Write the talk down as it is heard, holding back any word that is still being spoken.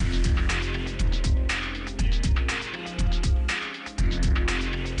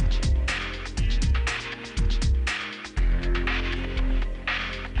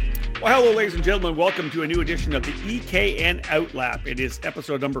Well, hello, ladies and gentlemen. Welcome to a new edition of the EKN Outlap. It is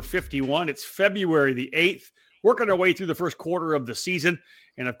episode number 51. It's February the 8th. Working our way through the first quarter of the season.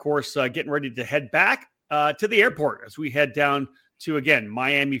 And, of course, getting ready to head back to the airport as we head down to, again,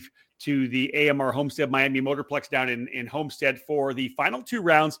 Miami, to the AMR Homestead Miami Motorplex down in Homestead for the final two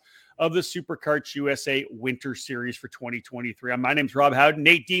rounds of the SuperKarts USA Winter Series for 2023. My name's Rob Howden.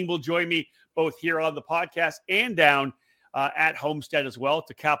 Nate Dean will join me both here on the podcast and down at Homestead as well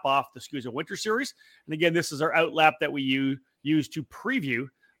to cap off the SCUSA Winter Series. And again, this is our outlap that we use to preview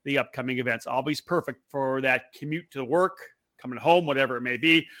the upcoming events. Always perfect for that commute to work, coming home, whatever it may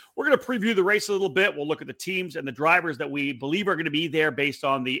be. We're going to preview the race a little bit. We'll look at the teams and the drivers that we believe are going to be there based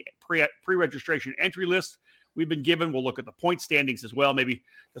on the pre-registration entry list we've been given. We'll look at the point standings as well, maybe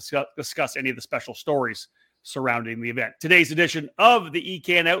discuss any of the special stories surrounding the event. Today's edition of the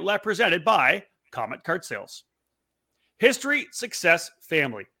EKN Outlap presented by Comet Kart Sales. History, success,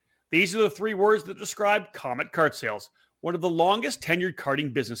 family. These are the three words that describe Comet Kart Sales, one of the longest tenured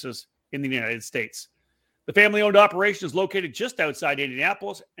karting businesses in the United States. The family-owned operation is located just outside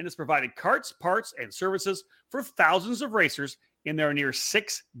Indianapolis and has provided karts, parts, and services for thousands of racers in their near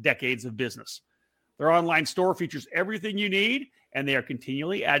 6 decades of business. Their online store features everything you need, and they are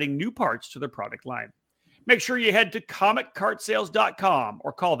continually adding new parts to their product line. Make sure you head to CometKartSales.com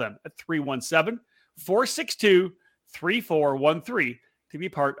or call them at 317-462-3413 to be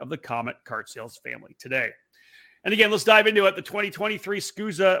part of the Comet Kart Sales family today. And again, let's dive into it. The 2023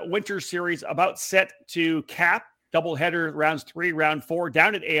 SCUSA Winter Series about set to cap. Doubleheader rounds 3, round 4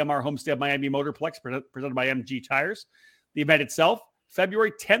 down at AMR Homestead Miami Motorplex presented by MG Tires. The event itself,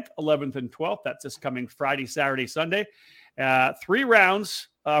 February 10th, 11th, and 12th. That's this coming Friday, Saturday, Sunday. 4 rounds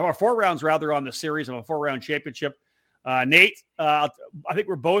rather on the series of a 4-round championship. Nate, I think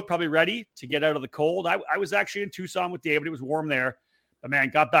we're both probably ready to get out of the cold. I was actually in Tucson with David. It was warm there. But,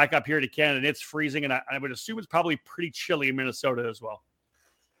 man, got back up here to Canada, and it's freezing, and I would assume it's probably pretty chilly in Minnesota as well.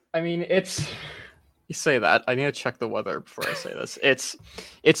 I mean, you say that. I need to check the weather before I say this. It's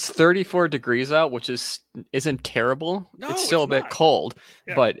 34 degrees out, which isn't terrible. No, it's still it's a bit not. cold,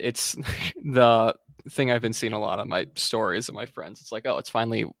 Yeah. But it's the thing I've been seeing a lot on my stories and my friends. It's like, oh, it's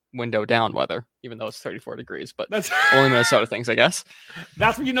finally window down weather, even though it's 34 degrees, but That's only Minnesota things, I guess.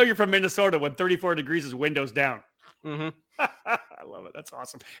 That's when you know you're from Minnesota, when 34 degrees is windows down. Mm-hmm. I love it. That's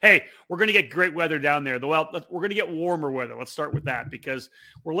awesome. Hey, we're going to get great weather down there. Well, we're going to get warmer weather. Let's start with that because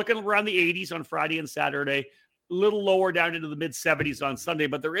we're looking around the 80s on Friday and Saturday, a little lower down into the mid 70s on Sunday,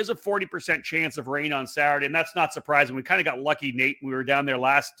 but there is a 40% chance of rain on Saturday, and that's not surprising. We kind of got lucky, Nate. We were down there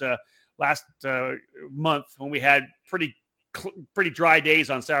last month when we had pretty dry days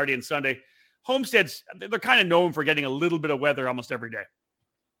on Saturday and Sunday. Homesteads, they're kind of known for getting a little bit of weather almost every day.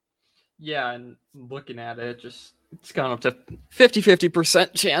 Yeah, and looking at it, it's gone up to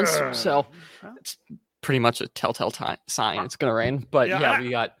 50% chance. So it's pretty much a telltale sign it's going to rain. But yeah,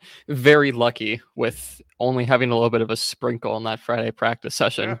 we got very lucky with only having a little bit of a sprinkle on that Friday practice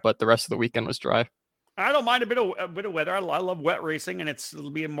session, but the rest of the weekend was dry. I don't mind a bit of weather. I love wet racing, and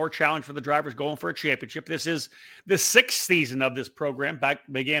it'll be a more challenge for the drivers going for a championship. This is the 6th season of this program.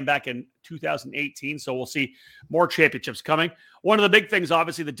 Began back in 2018, so we'll see more championships coming. One of the big things,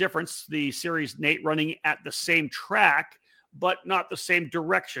 obviously, the difference, the series, Nate, running at the same track, but not the same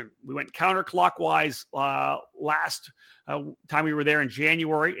direction. We went counterclockwise last time we were there in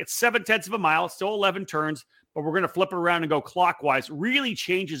January. It's 0.7 of a mile. It's still 11 turns, but we're going to flip it around and go clockwise. Really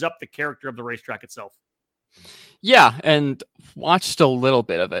changes up the character of the racetrack itself. Yeah, and watched a little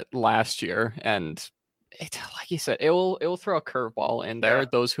bit of it last year, and like you said, it will throw a curveball in there. Yeah.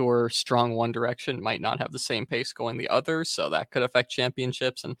 Those who are strong one direction might not have the same pace going the other, so that could affect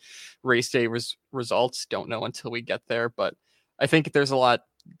championships and race day results. Don't know until we get there, but I think there's a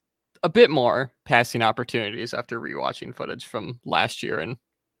bit more passing opportunities after rewatching footage from last year and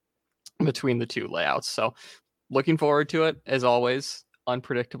between the two layouts. So looking forward to it as always.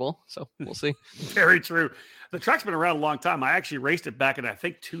 Unpredictable, so we'll see. Very true. The track's been around a long time. I actually raced it back in, I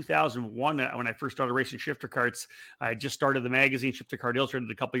think, 2001 when I first started racing shifter karts. I just started the magazine Shifter Kart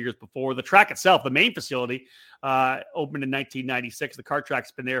Illustrated a couple of years before. The track itself, the main facility, opened in 1996. The kart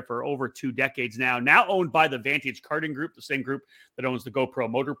track's been there for over 2 decades now owned by the Vantage Karting Group, the same group that owns the GoPro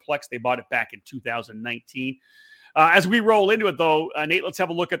Motorplex. They bought it back in 2019. As we roll into it, though, Nate, let's have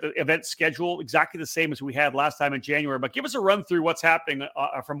a look at the event schedule, exactly the same as we had last time in January. But give us a run through what's happening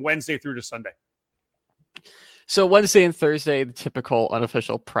from Wednesday through to Sunday. So Wednesday and Thursday, the typical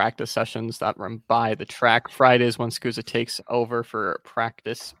unofficial practice sessions that run by the track. Fridays when SCUSA takes over for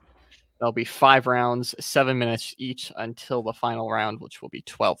practice. There'll be 5 rounds, 7 minutes each until the final round, which will be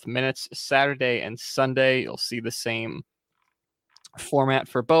 12 minutes. Saturday and Sunday, you'll see the same format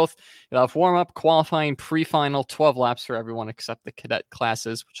for both. You'll have warm-up, qualifying, pre-final, 12 laps for everyone except the cadet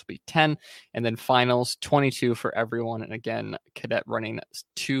classes, which will be 10, and then finals, 22 for everyone. And again, cadet running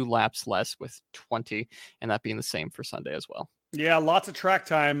 2 laps less with 20, and that being the same for Sunday as well. Yeah, lots of track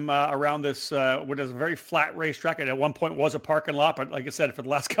time around this, what is a very flat racetrack. And at one point was a parking lot, but like I said, for the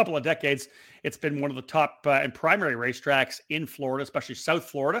last couple of decades, it's been one of the top and primary racetracks in Florida, especially South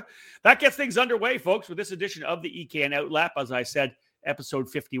Florida. That gets things underway, folks, with this edition of the EKN Outlap. As I said, episode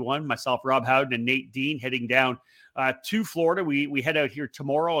 51, myself, Rob Howden, and Nate Dean heading down to Florida. We head out here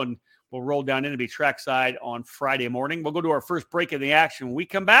tomorrow, and we'll roll down in and be trackside on Friday morning. We'll go to our first break in the action. When we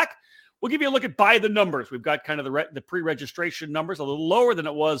come back, we'll give you a look at by the numbers. We've got kind of the pre-registration numbers, a little lower than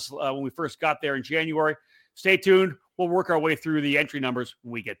it was when we first got there in January. Stay tuned. We'll work our way through the entry numbers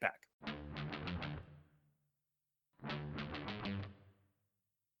when we get back.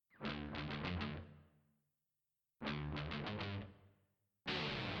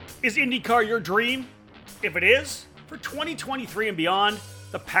 Is IndyCar your dream? If it is, for 2023 and beyond,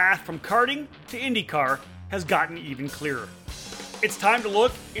 the path from karting to IndyCar has gotten even clearer. It's time to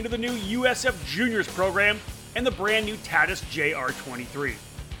look into the new USF Juniors program and the brand new Tatuus JR23.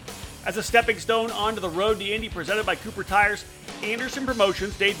 As a stepping stone onto the road to Indy presented by Cooper Tires, Anderson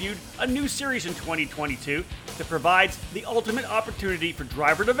Promotions debuted a new series in 2022 that provides the ultimate opportunity for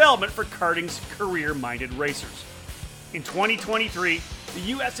driver development for karting's career-minded racers. In 2023,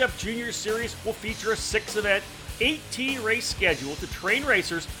 the USF Juniors Series will feature a 6-event, 18-race schedule to train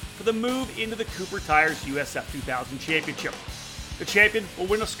racers for the move into the Cooper Tires USF 2000 Championship. The champion will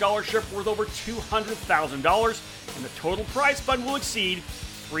win a scholarship worth over $200,000, and the total prize fund will exceed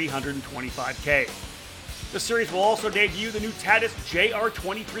 $325K. The series will also debut the new Tatuus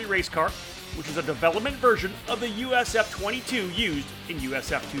JR23 race car, which is a development version of the USF 22 used in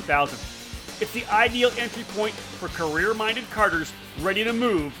USF 2000. It's the ideal entry point for career-minded karters ready to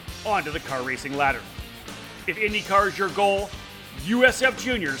move onto the car racing ladder. If IndyCar is your goal, USF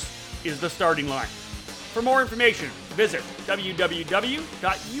Juniors is the starting line. For more information, visit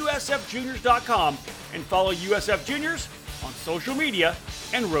www.usfjuniors.com and follow USF Juniors on social media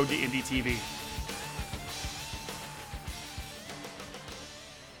and Road to Indy TV.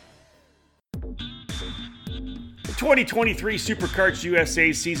 The 2023 SuperKarts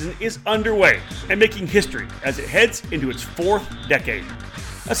USA season is underway and making history as it heads into its 4th decade.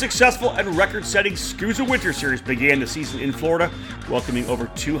 A successful and record-setting SCUSA Winter Series began the season in Florida, welcoming over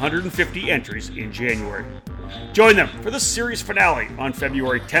 250 entries in January. Join them for the series finale on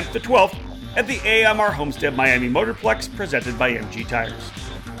February 10th to 12th at the AMR Homestead Miami Motorplex presented by MG Tires.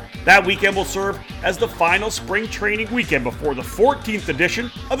 That weekend will serve as the final spring training weekend before the 14th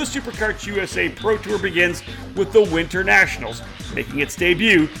edition of the SuperKarts USA Pro Tour begins with the Winter Nationals, making its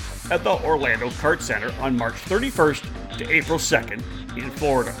debut at the Orlando Kart Center on March 31st to April 2nd in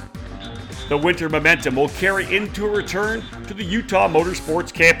Florida. The winter momentum will carry into a return to the Utah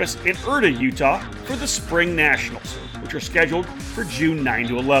Motorsports Campus in Erta, Utah for the Spring Nationals, which are scheduled for June 9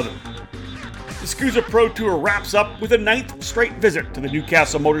 to 11. The SCUSA Pro Tour wraps up with a 9th straight visit to the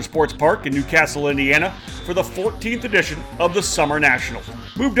Newcastle Motorsports Park in Newcastle, Indiana for the 14th edition of the Summer Nationals,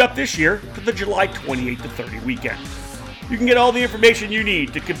 moved up this year to the July 28 to 30 weekend. You can get all the information you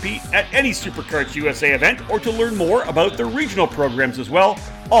need to compete at any SuperKarts USA event or to learn more about the regional programs as well,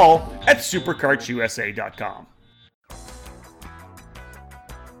 all at superkartsusa.com.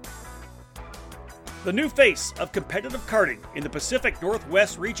 The new face of competitive karting in the Pacific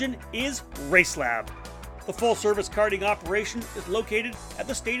Northwest region is RaceLab. The full-service karting operation is located at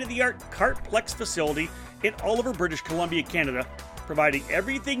the state-of-the-art Kartplex facility in Oliver, British Columbia, Canada, providing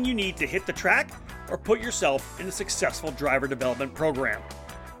everything you need to hit the track or put yourself in a successful driver development program.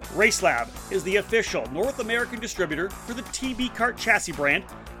 RaceLab is the official North American distributor for the TB Kart chassis brand,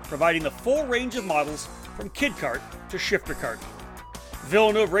 providing the full range of models from kid kart to shifter kart.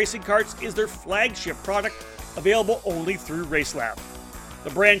 Villeneuve Racing Karts is their flagship product, available only through RaceLab. The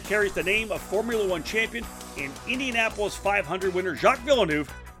brand carries the name of Formula One champion and Indianapolis 500 winner Jacques Villeneuve,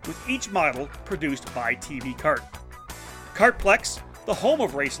 with each model produced by TB Kart. Kartplex, the home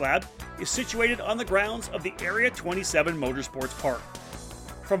of RaceLab, is situated on the grounds of the Area 27 Motorsports Park.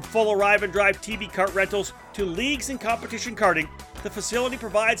 From full arrive and drive TB Kart rentals to leagues and competition karting, the facility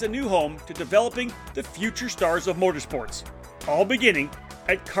provides a new home to developing the future stars of motorsports, all beginning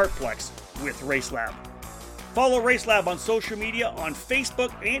at Kartplex with RaceLab. Follow RaceLab on social media on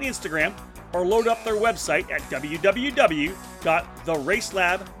Facebook and Instagram, or load up their website at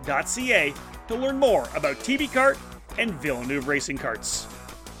www.theracelab.ca to learn more about TB Kart and Villeneuve Racing Karts.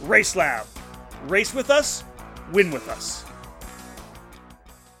 RaceLab. Race with us, win with us.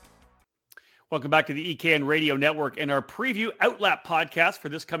 Welcome back to the EKN Radio Network and our preview Outlap podcast for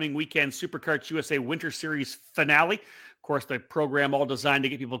this coming weekend SuperKarts USA Winter Series finale. Of course, the program all designed to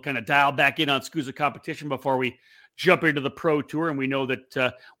get people kind of dialed back in on SCUSA competition before we jump into the Pro Tour. And we know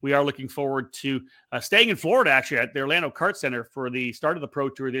that we are looking forward to staying in Florida, actually, at the Orlando Kart Center for the start of the Pro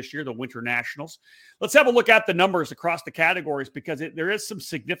Tour this year, the Winter Nationals. Let's have a look at the numbers across the categories because there is some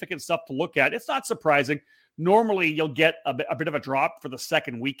significant stuff to look at. It's not surprising. Normally, you'll get a bit of a drop for the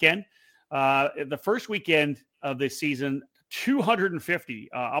second weekend. The first weekend of the season, 250,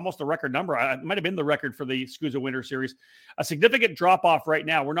 almost a record number. It might have been the record for the SCUSA Winter Series. A significant drop off right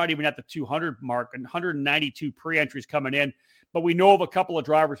now. We're not even at the 200 mark, and 192 pre-entries coming in. But we know of a couple of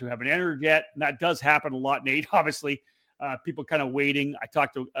drivers who haven't entered yet, and that does happen a lot, Nate. Obviously, people kind of waiting. I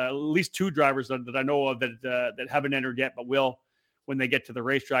talked to at least two drivers that I know of that haven't entered yet, but will when they get to the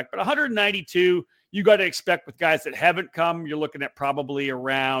racetrack. But 192, you got to expect with guys that haven't come, you're looking at probably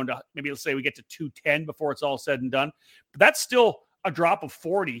around, maybe let's say we get to 210 before it's all said and done. But that's still a drop of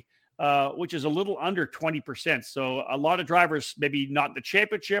 40, which is a little under 20%. So a lot of drivers, maybe not in the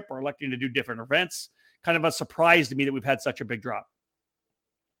championship or electing to do different events. Kind of a surprise to me that we've had such a big drop.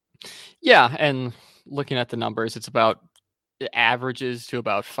 Yeah, and looking at the numbers, it's about, it averages to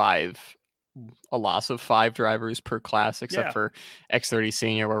about a loss of 5 drivers per class, except for X30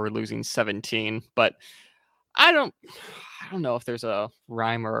 Senior, where we're losing 17. But I don't know if there's a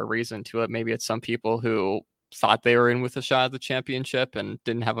rhyme or a reason to it. Maybe it's some people who thought they were in with a shot at the championship and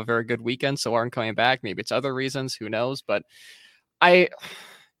didn't have a very good weekend, so aren't coming back. Maybe it's other reasons. Who knows? But at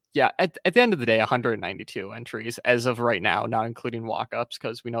the end of the day, 192 entries as of right now, not including walk-ups,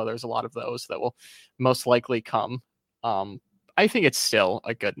 because we know there's a lot of those that will most likely come. I think it's still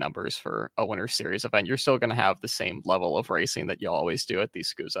a good numbers for a Winter Series event. You're still going to have the same level of racing that you always do at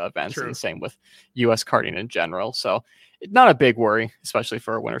these SCUSA events. True. And the same with U.S. karting in general. So not a big worry, especially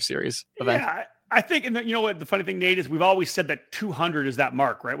for a Winter Series event. Yeah, I think, and you know what, the funny thing, Nate, is we've always said that 200 is that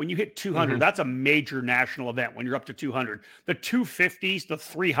mark, right? When you hit 200, that's a major national event when you're up to 200. The 250s, the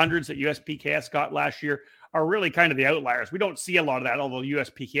 300s that USPKS got last year are really kind of the outliers. We don't see a lot of that, although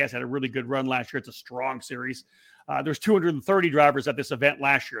USPKS had a really good run last year. It's a strong series. There's 230 drivers at this event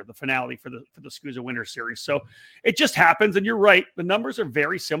last year, the finale for the SCUSA Winter Series. So it just happens, and you're right. The numbers are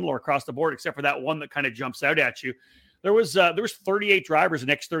very similar across the board, except for that one that kind of jumps out at you. There was 38 drivers in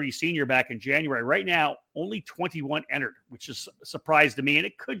X30 Senior back in January. Right now, only 21 entered, which is a surprise to me. And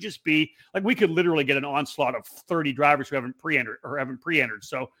it could just be like we could literally get an onslaught of 30 drivers who haven't pre-entered.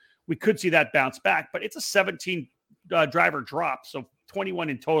 So we could see that bounce back. But it's a 17 driver drop, so 21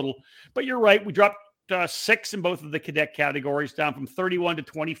 in total. But you're right, we dropped 6 in both of the cadet categories, down from 31 to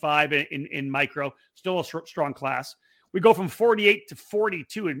 25 in micro, still a strong class. We go from 48 to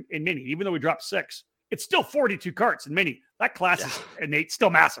 42 in mini, even though we dropped 6. It's still 42 karts in mini. That class is, Nate, still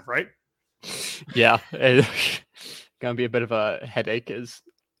massive, right? Yeah. It's going to be a bit of a headache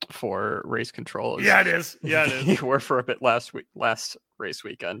for race control. Yeah, it is. Yeah, it is. You were for a bit last race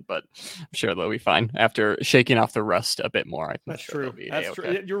weekend, but I'm sure they'll be fine after shaking off the rust a bit more. I think that's true. That's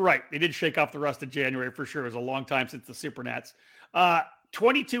true. You're right. They did shake off the rust in January for sure. It was a long time since the Supernats.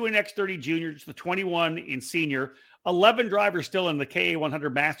 22 in X30 Juniors, the 21 in Senior. 11 drivers still in the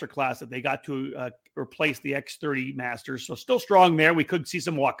KA100 Master class that they got to replace the X30 Masters. So still strong there. We could see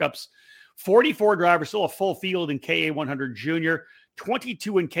some walk-ups. 44 drivers, still a full field in KA100 Junior.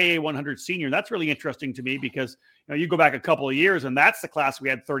 22 in KA100 Senior. And that's really interesting to me because you go back a couple of years and that's the class we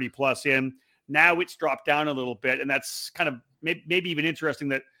had 30 plus in. Now it's dropped down a little bit, and that's kind of maybe even interesting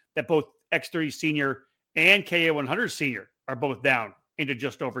that both X30 Senior and KA100 Senior are both down into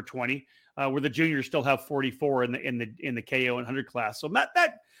just over 20. Where the juniors still have 44 in the KO 100 class. So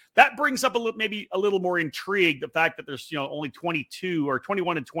that brings up maybe a little more intrigue, the fact that there's only 22 or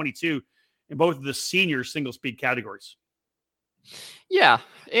 21 and 22 in both of the senior single speed categories. Yeah,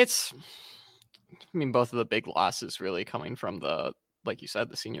 both of the big losses really coming from like you said,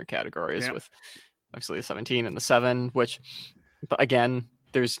 the senior categories with obviously the 17 and the 7, which, but again,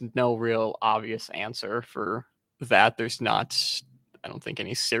 there's no real obvious answer for that. There's not, I don't think,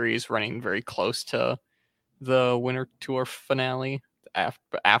 any series running very close to the Winter Tour finale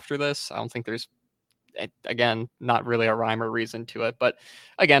after this. I don't think there's, again, not really a rhyme or reason to it. But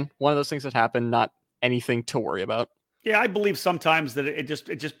again, one of those things that happen, not anything to worry about. Yeah, I believe sometimes that it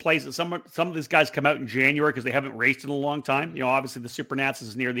just plays that some of these guys come out in January because they haven't raced in a long time. Obviously the Supernats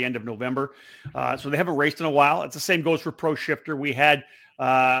is near the end of November, so they haven't raced in a while. It's the same goes for Pro Shifter. We had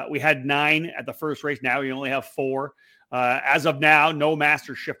 9 at the first race. Now you only have 4. As of now, no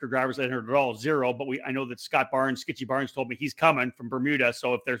master shifter drivers entered at all, 0. But I know that Skitchy Barnes told me he's coming from Bermuda.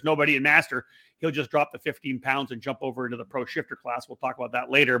 So if there's nobody in master, he'll just drop the 15 pounds and jump over into the pro shifter class. We'll talk about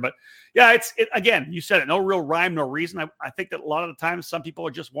that later. But yeah, again, you said it, no real rhyme, no reason. I think that a lot of the times some people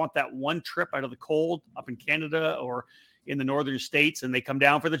just want that one trip out of the cold up in Canada or in the northern states, and they come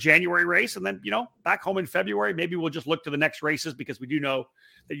down for the January race. And then, back home in February, maybe we'll just look to the next races, because we do know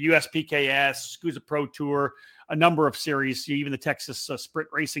that USPKS, SCUSA Pro Tour, a number of series, even the Texas Sprint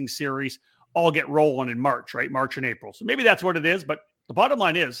Racing Series, all get rolling in March, right? March and April. So maybe that's what it is. But the bottom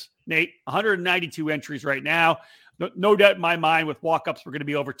line is, Nate, 192 entries right now. No doubt in my mind with walk-ups, we're going to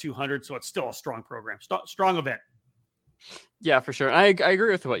be over 200. So it's still a strong program, strong event. Yeah, for sure. I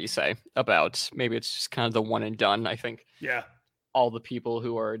agree with what you say about maybe it's just kind of the one and done. I think all the people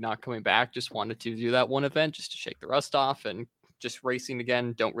who are not coming back just wanted to do that one event just to shake the rust off, and just racing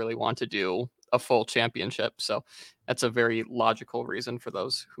again don't really want to do a full championship. So that's a very logical reason for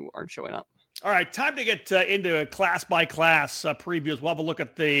those who aren't showing up. All right, time to get into a class-by-class previews. We'll have a look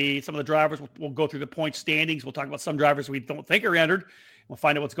at some of the drivers. We'll go through the point standings. We'll talk about some drivers we don't think are entered. We'll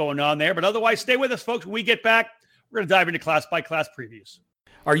find out what's going on there. But otherwise, stay with us, folks. When we get back, we're going to dive into class-by-class previews.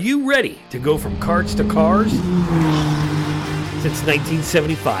 Are you ready to go from karts to cars? Since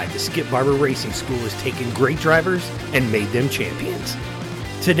 1975, the Skip Barber Racing School has taken great drivers and made them champions.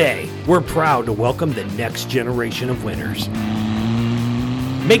 Today, we're proud to welcome the next generation of winners.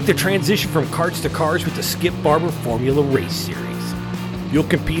 Make the transition from karts to cars with the Skip Barber Formula Race Series. You'll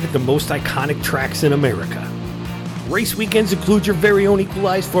compete at the most iconic tracks in America. Race weekends include your very own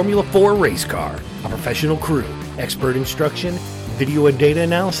equalized Formula 4 race car, a professional crew, expert instruction, video and data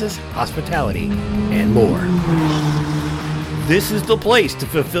analysis, hospitality, and more. This is the place to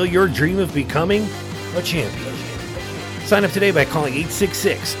fulfill your dream of becoming a champion. Sign up today by calling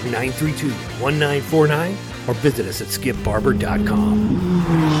 866-932-1949 or visit us at skipbarber.com.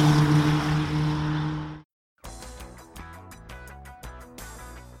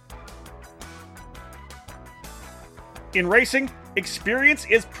 In racing, experience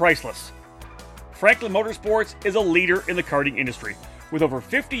is priceless. Franklin Motorsports is a leader in the karting industry with over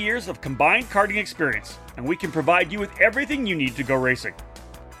 50 years of combined karting experience, and we can provide you with everything you need to go racing.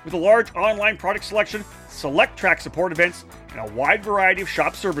 With a large online product selection, select track support events, and a wide variety of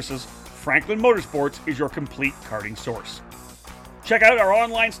shop services, Franklin Motorsports is your complete karting source. Check out our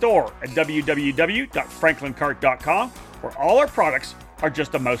online store at www.franklinkart.com, where all our products are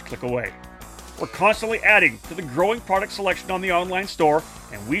just a mouse click away. We're constantly adding to the growing product selection on the online store,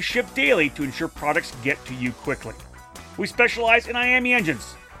 and we ship daily to ensure products get to you quickly. We specialize in IAME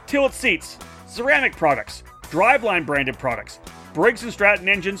engines, Tillett seats, ceramic products, Driveline branded products, Briggs & Stratton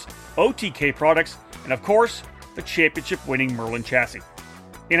engines, OTK products, and of course, the championship-winning Merlin chassis.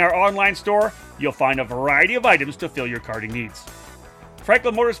 In our online store, you'll find a variety of items to fill your karting needs.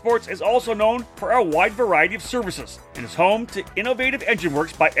 Franklin Motorsports is also known for our wide variety of services and is home to Innovative Engine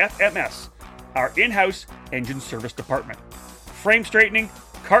Works by FMS, our in-house engine service department. Frame straightening,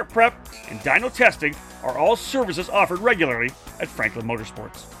 kart prep, and dyno testing are all services offered regularly at Franklin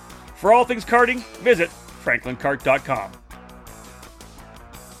Motorsports. For all things karting, visit franklinkart.com.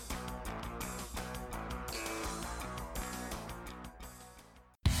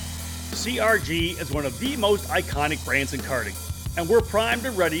 CRG is one of the most iconic brands in karting, and we're primed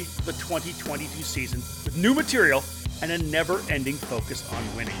and ready for the 2022 season with new material and a never-ending focus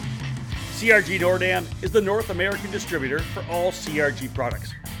on winning. CRG Nordam is the North American distributor for all CRG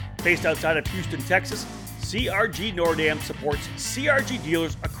products. Based outside of Houston, Texas, CRG Nordam supports CRG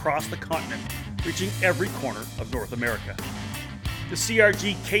dealers across the continent, reaching every corner of North America. The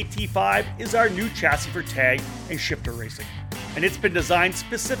CRG KT5 is our new chassis for tag and shifter racing, and it's been designed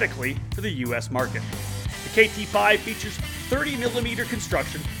specifically for the US market. The KT5 features 30mm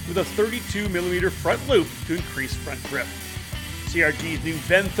construction with a 32mm front loop to increase front grip. CRG's new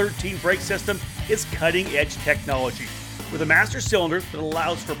VEN 13 brake system is cutting-edge technology with a master cylinder that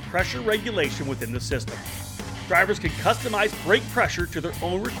allows for pressure regulation within the system. Drivers can customize brake pressure to their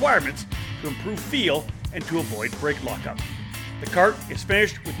own requirements to improve feel and to avoid brake lockup. The kart is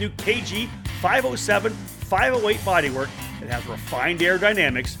finished with new KG 507, 508 bodywork that has refined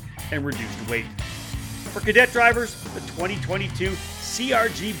aerodynamics and reduced weight. For cadet drivers, the 2022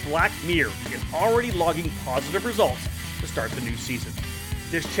 CRG Black Mirror is already logging positive results to start the new season.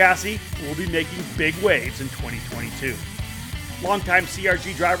 This chassis will be making big waves in 2022. Longtime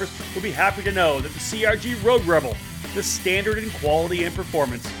CRG drivers will be happy to know that the CRG Road Rebel, the standard in quality and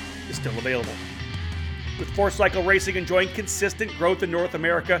performance, is still available. With four-cycle racing enjoying consistent growth in North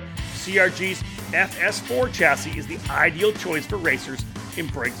America, CRG's FS4 chassis is the ideal choice for racers in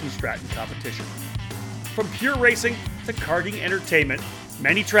Briggs & Stratton competition. From pure racing to karting entertainment,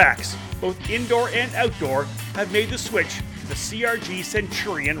 many tracks, both indoor and outdoor, have made the switch to the CRG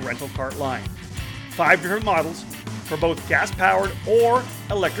Centurion rental kart line. 5 different models for both gas-powered or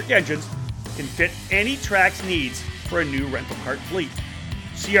electric engines can fit any track's needs for a new rental kart fleet.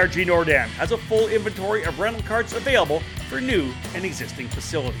 CRG Nordam has a full inventory of rental karts available for new and existing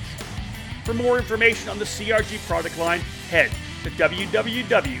facilities. For more information on the CRG product line, head to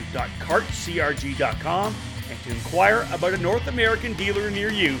www.kartcrg.com, and to inquire about a North American dealer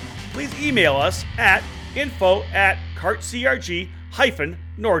near you, please email us at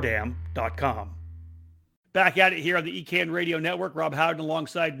info@kartcrg-nordam.com. Back at it here on the EKN Radio Network. Rob Howden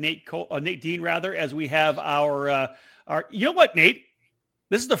alongside Nate Dean, as we have our. You know what, Nate?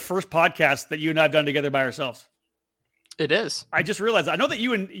 This is the first podcast that you and I have done together by ourselves. It is. I just realized. I know that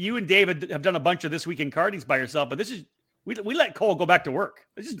you and David have done a bunch of This Week in Kartings by yourself, but this is we let Cole go back to work.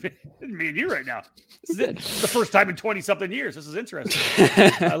 This is me and you right now. This is it. This is the first time in 20-something years. This is interesting.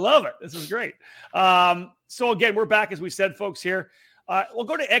 I love it. This is great. So again, we're back, as we said, folks. Here, we'll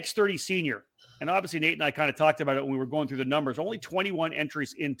go to X30 Senior. And obviously, Nate and I kind of talked about it when we were going through the numbers. Only 21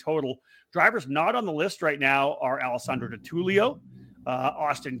 entries in total. Drivers not on the list right now are Alessandro DiTullio,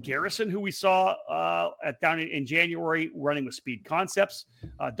 Austin Garrison, who we saw down in January running with Speed Concepts.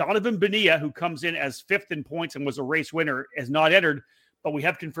 Donovan Bonilla, who comes in as 5th in points and was a race winner, has not entered, but we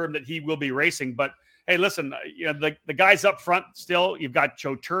have confirmed that he will be racing. But hey, listen, the guys up front still, you've got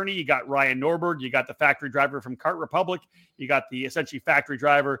Joe Turney, you got Ryan Norberg, you got the factory driver from Kart Republic, you got the essentially factory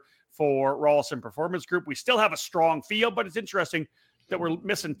driver for Rawlson Performance Group. We still have a strong field, but it's interesting that we're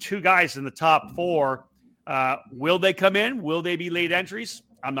missing 2 guys in the top 4. Will they come in? Will they be late entries?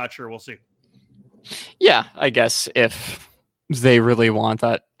 I'm not sure. We'll see. Yeah, I guess if they really want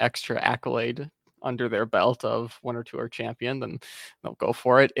that extra accolade under their belt of Winter Tour champion, then they'll go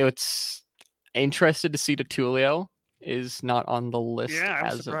for it. It's interested to see DiTullio is not on the list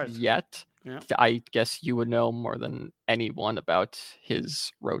as of yet. Yeah. I guess you would know more than anyone about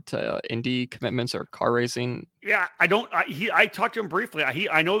his road to Indy commitments or car racing. Yeah, I don't. I talked to him briefly.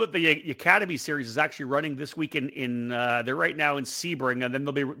 I know that the Academy Series is actually running this weekend in. They're right now in Sebring, and then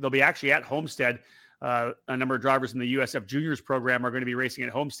they'll be actually at Homestead. A number of drivers in the USF Juniors program are going to be racing at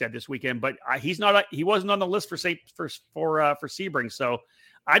Homestead this weekend, but he wasn't on the list for Sebring. So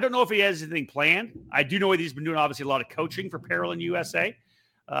I don't know if he has anything planned. I do know he's been doing obviously a lot of coaching for Parolin USA.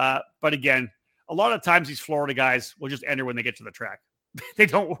 But again, a lot of times these Florida guys will just enter when they get to the track. They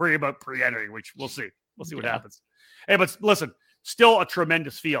don't worry about pre-entering, which we'll see. We'll see what happens. Hey, but listen, still a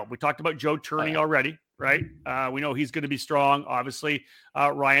tremendous field. We talked about Joe Turney already, right? We know he's going to be strong. Obviously,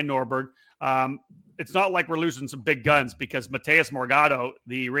 Ryan Norberg. It's not like we're losing some big guns, because Mateus Morgado,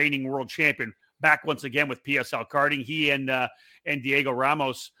 the reigning world champion, back once again with PSL karting. He and Diego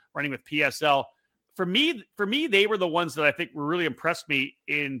Ramos running with PSL. For me, they were the ones that I think really impressed me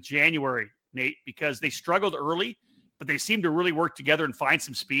in January, Nate, because they struggled early, but they seemed to really work together and find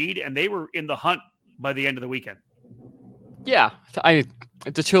some speed, and they were in the hunt by the end of the weekend. Yeah,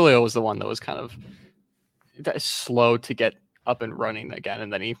 DiTullio was the one that was kind of slow to get up and running again,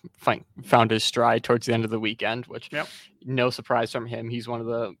 and then he found his stride towards the end of the weekend, which no surprise from him. He's one of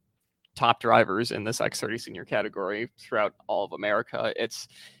the top drivers in this X30 Senior category throughout all of America. It's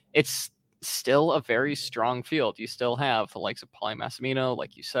still a very strong field. You still have the likes of Paulie Massimino,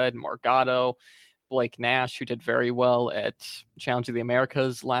 like you said, Morgado, Blake Nash, who did very well at Challenge of the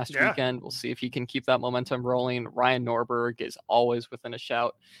Americas last weekend. We'll see if he can keep that momentum rolling. Ryan Norberg is always within a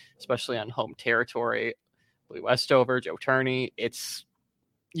shout, especially on home territory. Louis Westover, Joe Turney.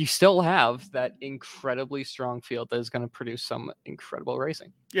 You still have that incredibly strong field that is going to produce some incredible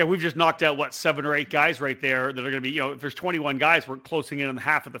racing. Yeah, we've just knocked out 7 or 8 guys right there that are going to be, if there's 21 guys, we're closing in on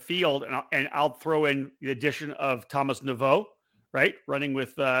half of the field, and I'll throw in the addition of Thomas Naveau, right, running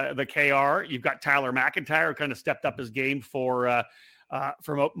with the KR. You've got Tyler McIntyre, who kind of stepped up his game for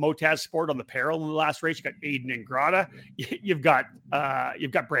Motaz Sport on the Parallel in the last race. You got Aiden Ingrata. You've got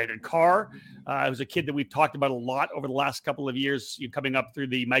Brandon Carr, who's a kid that we've talked about a lot over the last couple of years, coming up through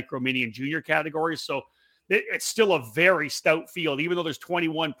the micro, mini, and junior categories. So it's still a very stout field, even though there's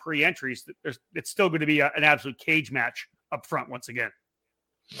 21 pre-entries. It's still going to be an absolute cage match up front once again.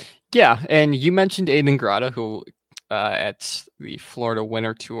 Yeah, and you mentioned Aiden Ingrata, who at the Florida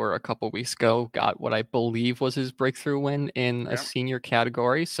Winter Tour a couple weeks ago got what I believe was his breakthrough win in a senior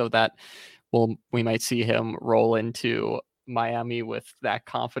category. So that we might see him roll into Miami with that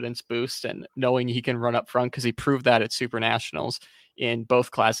confidence boost and knowing he can run up front, because he proved that at Super Nationals in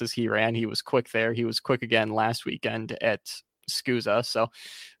both classes he ran. He was quick there. He was quick again last weekend at SCUSA. So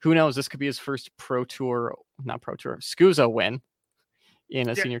who knows? This could be his first SCUSA win in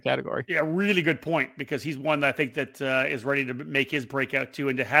a senior category. Yeah, really good point, because he's one that I think that is ready to make his breakout too,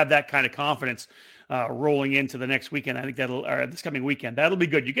 and to have that kind of confidence rolling into the next weekend. I think this coming weekend, that'll be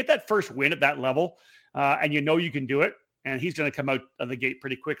good. You get that first win at that level, and you know you can do it. And he's going to come out of the gate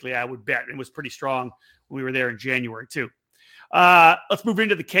pretty quickly, I would bet. It was pretty strong when we were there in January too. Let's move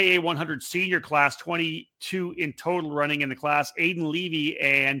into the KA 100 senior class, 22 in total running in the class. Aiden Levy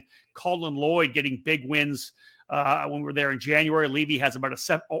and Colin Lloyd getting big wins when we were there in January. Levy has about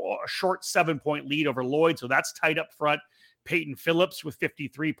a short 7-point lead over Lloyd, so that's tight up front. Peyton Phillips with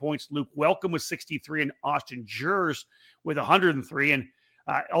 53 points. Luke Welcome with 63, and Austin Jers with 103. And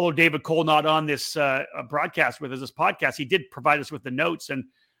although David Cole not on this broadcast with us, this podcast, he did provide us with the notes. And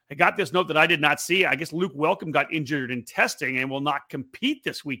I got this note that I did not see. I guess Luke Welcome got injured in testing and will not compete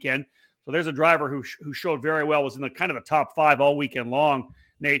this weekend. So there's a driver who showed very well, was in the kind of the top 5 all weekend long.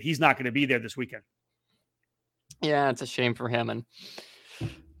 Nate, he's not going to be there this weekend. Yeah, it's a shame for him. And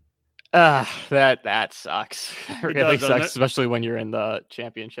that sucks. It really sucks, especially when you're in the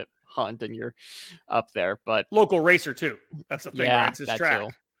championship hunt and you're up there. But local racer too. That's the thing. Yeah, right? It's his track.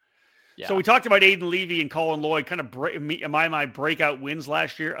 Yeah. So we talked about Aiden Levy and Colin Lloyd, kind of in my mind, breakout wins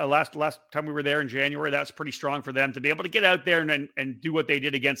last year. Last time we were there in January, that's pretty strong for them to be able to get out there and do what they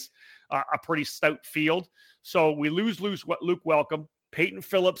did against a pretty stout field. So we lose Luke Welcome, Peyton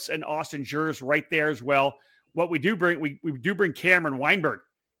Phillips, and Austin Jers right there as well. What we do bring, we do bring Cameron Weinberg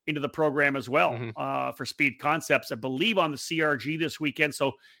into the program as well for Speed Concepts, I believe on the CRG this weekend.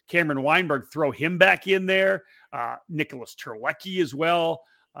 So Cameron Weinberg, throw him back in there. Nicholas Terlecki as well.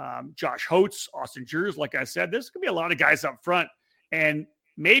 Josh Holtz, Austin Jers. Like I said, there's going to be a lot of guys up front, and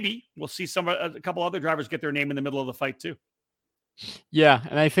maybe we'll see a couple other drivers get their name in the middle of the fight too. Yeah,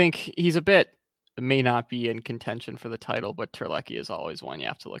 and I think he's may not be in contention for the title, but Terlecki is always one you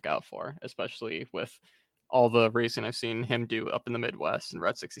have to look out for, especially with all the racing I've seen him do up in the Midwest and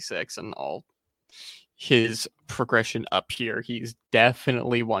Route 66 and all his progression up here. He's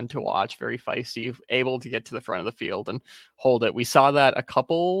definitely one to watch, very feisty, able to get to the front of the field and hold it. We saw that a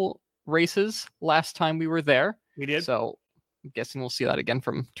couple races last time we were there. We did. So I'm guessing we'll see that again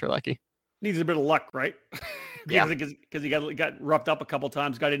from Terlecki. Needs a bit of luck, right? Yeah. Because he got roughed up a couple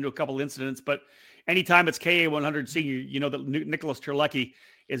times, got into a couple incidents, but anytime it's KA 100 senior, you know that Nicholas Terlecki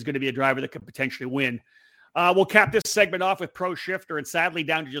is going to be a driver that could potentially win. We'll cap this segment off with Pro Shifter, and sadly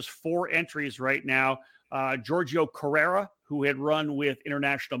down to just 4 entries right now. Giorgio Carrera, who had run with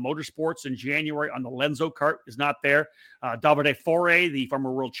International Motorsports in January on the Lenzo kart, is not there. Davide Fore, the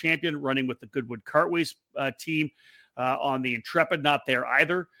former world champion, running with the Goodwood Kartways team on the Intrepid, not there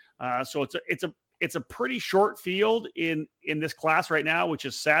either. So it's a pretty short field in this class right now, which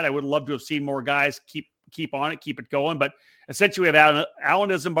is sad. I would love to have seen more guys keep on it, keep it going. But essentially we have Alan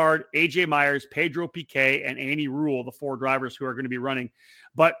Isambard, AJ Myers, Pedro Piquet, and Andy Rule, the 4 drivers who are going to be running.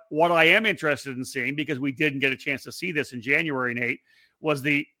 But what I am interested in seeing, because we didn't get a chance to see this in January, Nate, was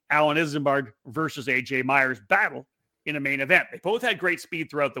the Alan Isambard versus AJ Myers battle in a main event. They both had great speed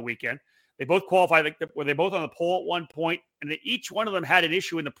throughout the weekend. They both qualified. Were they both on the pole at one point? And each one of them had an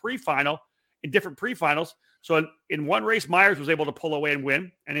issue in the pre-final, in different pre-finals. So in one race, Myers was able to pull away and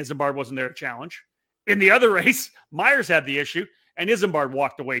win, and Isambard wasn't there to challenge. In the other race, Myers had the issue, and Isambard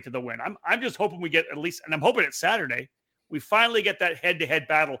walked away to the win. I'm just hoping we get at least, and I'm hoping it's Saturday, we finally get that head-to-head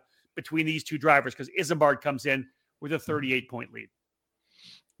battle between these 2 drivers, because Isambard comes in with a 38-point lead.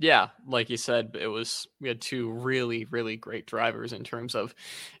 Yeah, like you said, we had 2 really, really great drivers in terms of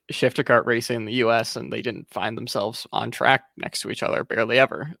shifter kart racing in the U.S., and they didn't find themselves on track next to each other barely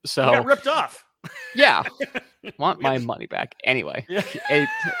ever. So they got ripped off. Yeah, want my money back anyway. Yeah.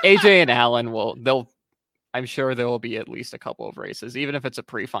 AJ and Alan I'm sure there will be at least a couple of races, even if it's a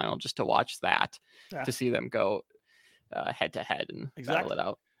pre-final, just to watch that, to see them go head to head and battle it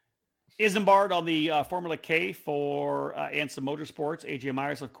out. Isambard on the Formula K for Ansa Motorsports. AJ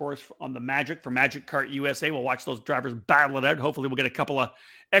Myers, of course, on the Magic for Magic Kart USA. We'll watch those drivers battle it out. Hopefully we'll get a couple of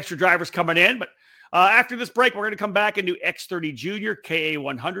extra drivers coming in. But after this break, we're going to come back and do X30 Junior, KA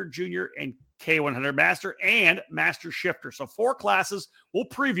 100 Junior, and KA 100 Master, and Master Shifter. So 4 classes. We'll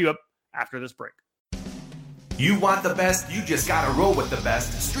preview it after this break. You want the best? You just got to roll with the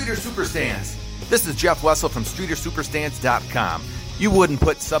best. Streeter Superstands. This is Jeff Wessel from StreeterSuperstands.com. You wouldn't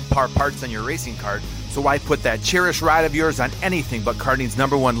put subpar parts on your racing cart, so why put that cherished ride of yours on anything but karting's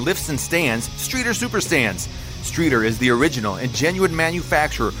 #1 lifts and stands, Streeter Superstands. Streeter is the original and genuine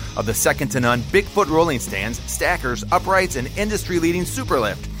manufacturer of the second-to-none Bigfoot rolling stands, stackers, uprights, and industry-leading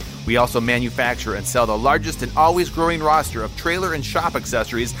Superlift. We also manufacture and sell the largest and always growing roster of trailer and shop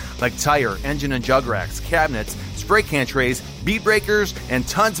accessories like tire, engine and jug racks, cabinets, spray can trays, bead breakers, and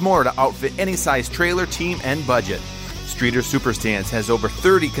tons more to outfit any size trailer, team, and budget. Streeter Superstands has over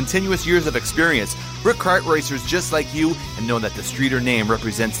 30 continuous years of experience. We're kart racers just like you and know that the Streeter name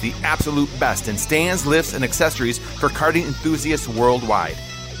represents the absolute best in stands, lifts, and accessories for karting enthusiasts worldwide.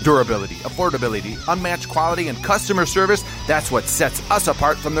 Durability, affordability, unmatched quality, and customer service, that's what sets us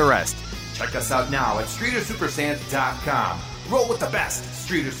apart from the rest. Check us out now at StreeterSuperstands.com. Roll with the best,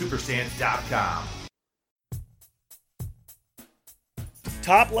 StreeterSuperstands.com.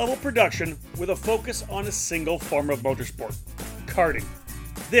 Top-level production with a focus on a single form of motorsport, karting.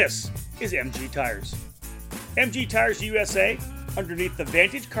 This is MG Tires. MG Tires USA, underneath the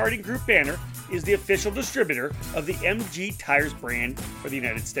Vantage Karting Group banner, is the official distributor of the MG Tires brand for the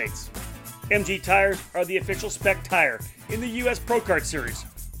United States. MG Tires are the official spec tire in the US Pro Kart Series,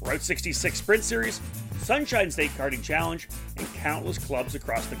 Route 66 Sprint Series, Sunshine State Karting Challenge, and countless clubs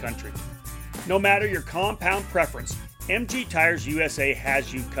across the country. No matter your compound preference, MG Tires USA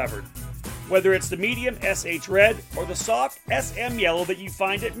has you covered. Whether it's the medium SH Red or the soft SM Yellow that you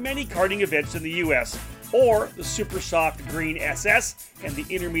find at many karting events in the US, or the super soft green SS and the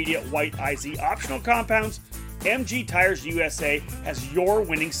intermediate white IZ optional compounds, MG Tires USA has your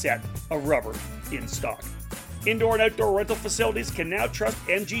winning set of rubber in stock. Indoor and outdoor rental facilities can now trust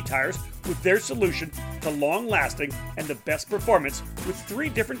MG Tires with their solution to long-lasting and the best performance with 3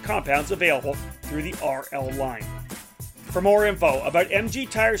 different compounds available through the RL line. For more info about MG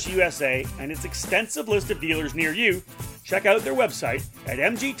Tires USA and its extensive list of dealers near you, check out their website at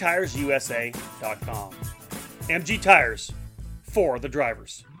mgtiresusa.com. MG Tires, for the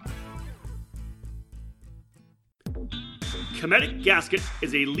drivers. Cometic Gasket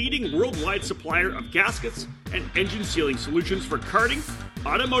is a leading worldwide supplier of gaskets and engine sealing solutions for karting,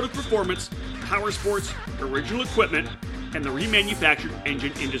 automotive performance, power sports, original equipment, and the remanufactured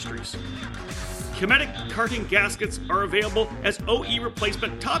engine industries. Cometic karting gaskets are available as OE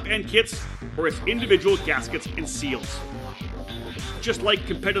replacement top-end kits or as individual gaskets and seals. Just like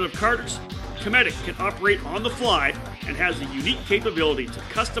competitive karters, Cometic can operate on the fly and has a unique capability to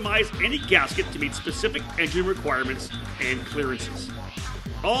customize any gasket to meet specific engine requirements and clearances.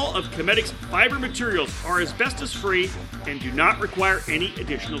 All of Cometic's fiber materials are asbestos-free and do not require any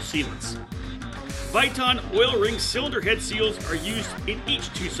additional sealants. Viton oil ring cylinder head seals are used in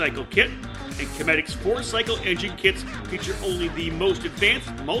each 2-cycle kit, and Cometic's 4-cycle engine kits feature only the most advanced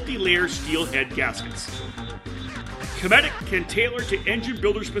multi-layer steel head gaskets. Cometic can tailor to engine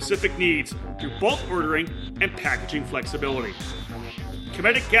builder specific needs through bulk ordering and packaging flexibility.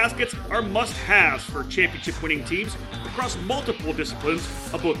 Cometic gaskets are must-haves for championship-winning teams across multiple disciplines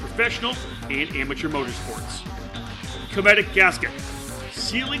of both professional and amateur motorsports. Cometic Gasket,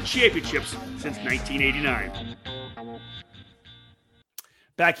 sealing championships since 1989.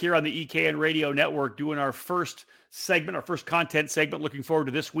 Back here on the EKN Radio Network doing our first segment, our first content segment, looking forward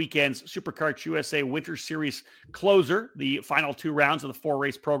to this weekend's SuperKarts USA Winter Series closer, the final 2 rounds of the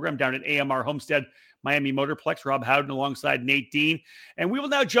 4-race program down at AMR Homestead, Miami Motorplex. Rob Howden alongside Nate Dean. And we will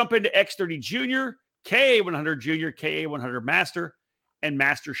now jump into X30 Junior, KA100 Junior, KA100 Master, and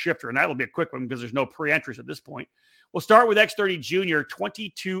Master Shifter. And that'll be a quick one because there's no pre-entries at this point. We'll start with X30 Junior,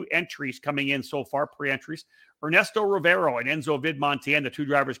 22 entries coming in so far, pre-entries. Ernesto Rivero and Enzo Vidmontian, the 2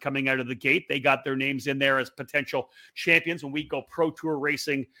 drivers coming out of the gate, they got their names in there as potential champions when we go Pro Tour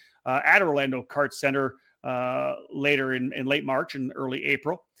racing at Orlando Kart Center later in late March and early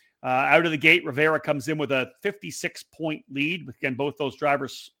April. Out of the gate, Rivera comes in with a 56-point lead. Again, both those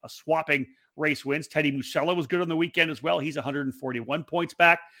drivers swapping race wins. Teddy Musella was good on the weekend as well. He's 141 points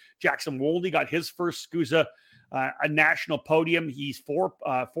back. Jackson Wolde got his first SCUSA a national podium. He's fourth,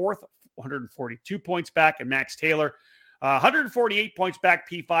 142 points back. And Max Taylor, 148 points back,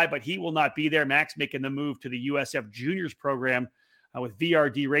 P5, but he will not be there. Max making the move to the USF Juniors program with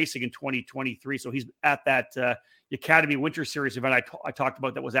VRD Racing in 2023. So he's at that Academy Winter Series event I talked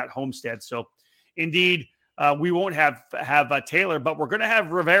about that was at Homestead. So indeed, we won't have Taylor, but we're going to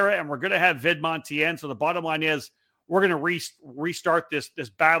have Rivera and we're going to have Vidmontian. So the bottom line is we're going to restart this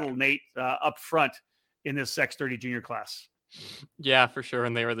battle, Nate, up front in this X30 Junior class. Yeah, for sure.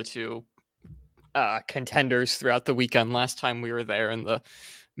 And they were the 2 contenders throughout the weekend. Last time we were there, and the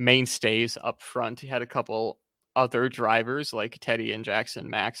mainstays up front, he had a couple other drivers like Teddy and Jackson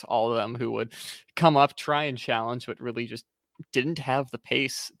Max, all of them who would come up, try and challenge, but really just didn't have the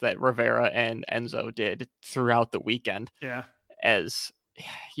pace that Rivera and Enzo did throughout the weekend.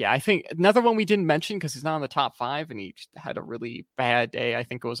 I think another one we didn't mention because he's not on the top 5 and he had a really bad day. I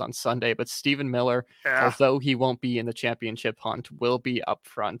think it was on Sunday, but Stephen Miller, although he won't be in the championship hunt, will be up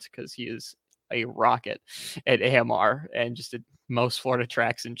front because he is a rocket at AMR and just at most Florida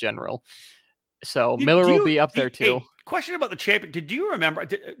tracks in general. So Miller will be up there too. question about the champion. Did you remember?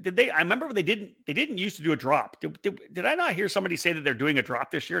 Did they? I remember they didn't used to do a drop. Did I not hear somebody say that they're doing a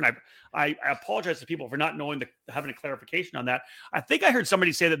drop this year? And I apologize to people for not knowing having a clarification on that. I think I heard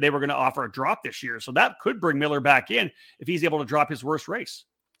somebody say that they were going to offer a drop this year, so that could bring Miller back in if he's able to drop his worst race.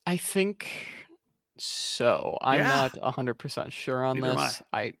 I think so. I'm not 100% sure on Neither this.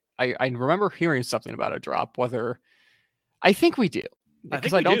 I remember hearing something about a drop. Whether I think we do,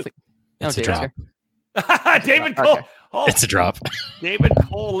 because I don't think it's a drop. David Cole. Okay. Oh, It's a drop. David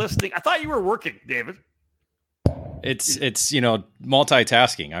Cole listening. I thought you were working, David. It's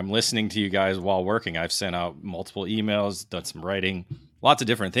multitasking. I'm listening to you guys while working. I've sent out multiple emails, done some writing, lots of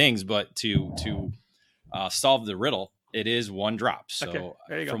different things. But to solve the riddle, it is one drop. So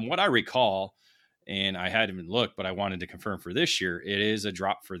from what I recall, and I hadn't even looked, but I wanted to confirm for this year, it is a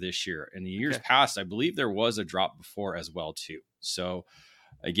drop for this year. In the years past, I believe there was a drop before as well too. So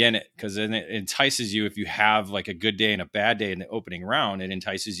again, because then it entices you, if you have like a good day and a bad day in the opening round, it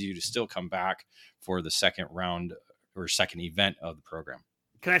entices you to still come back for the second round or second event of the program.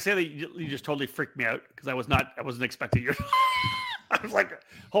 Can I say that you just totally freaked me out because I wasn't expecting you. I was like,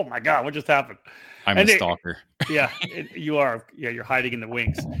 oh my God, what just happened? I'm a stalker. You are. Yeah, you're hiding in the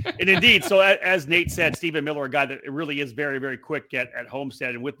wings. And indeed, so as Nate said, Stephen Miller, a guy that really is very, very quick at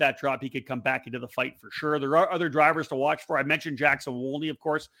Homestead. And with that drop, he could come back into the fight for sure. There are other drivers to watch for. I mentioned Jackson Wolney, of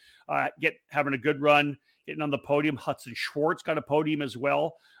course, having a good run, getting on the podium. Hudson Schwartz got a podium as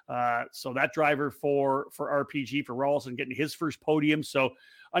well. So that driver for RPG, for Rawlson, getting his first podium. So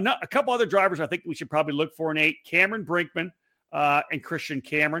a couple other drivers I think we should probably look for, Nate. Cameron Brinkman and Christian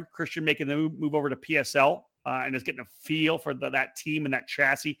Cameron. Christian making the move over to PSL and is getting a feel for that team and that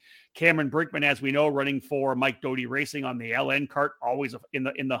chassis. Cameron Brinkman, as we know, running for Mike Doty Racing on the LN kart, always in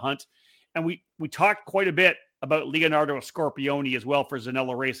the hunt. And we talked quite a bit about Leonardo Scorpioni as well for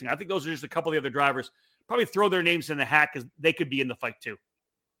Zanella Racing. I think those are just a couple of the other drivers. Probably throw their names in the hat because they could be in the fight too.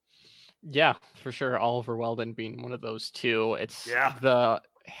 Yeah, for sure. Oliver Weldon being one of those two. It's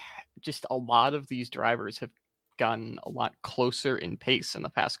just a lot of these drivers have gotten a lot closer in pace in the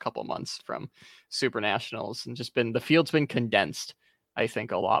past couple months from Super Nationals, and just the field's been condensed, I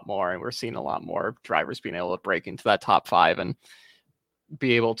think, a lot more, and we're seeing a lot more drivers being able to break into that top five and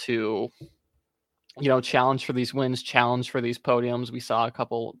be able to, challenge for these wins, challenge for these podiums. We saw a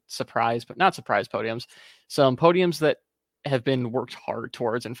couple not surprise podiums, some podiums that have been worked hard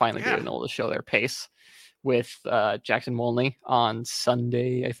towards and finally being able to show their pace with Jackson Wolney on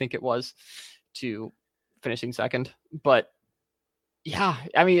Sunday, I think it was, to finishing second. But yeah,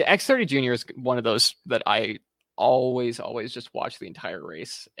 I mean, X30 Junior is one of those that I always just watch the entire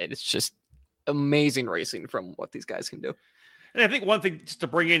race. And it's just amazing racing from what these guys can do. And I think one thing just to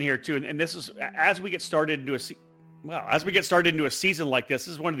bring in here too, and this is as we get started into a season like this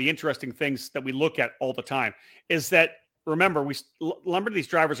is one of the interesting things that we look at all the time is that, remember, these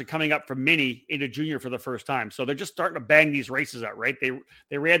drivers are coming up from mini into junior for the first time. So they're just starting to bang these races out, right?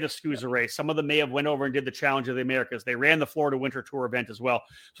 They ran the SCUSA race. Some of them may have went over and did the Challenge of the Americas. They ran the Florida Winter Tour event as well.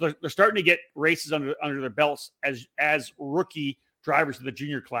 So they're starting to get races under their belts as rookie drivers of the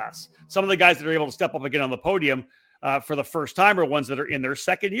junior class. Some of the guys that are able to step up again on the podium for the first time are ones that are in their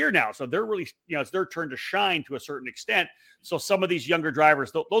second year now. So they're really, it's their turn to shine to a certain extent. So some of these younger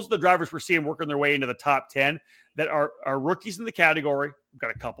drivers, those are the drivers we're seeing working their way into the top 10 that are rookies in the category. We've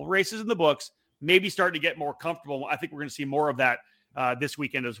got a couple races in the books, maybe starting to get more comfortable. I think we're going to see more of that this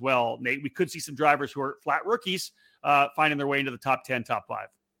weekend as well, Nate. We could see some drivers who are flat rookies finding their way into the top 10, top 5.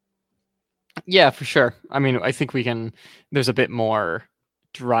 Yeah, for sure. I mean, I think there's a bit more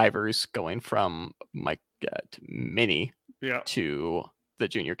drivers going from mini to the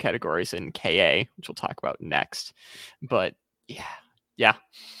junior categories in KA, which we'll talk about next. But yeah.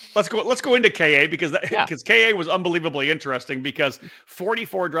 Let's go into KA because KA was unbelievably interesting because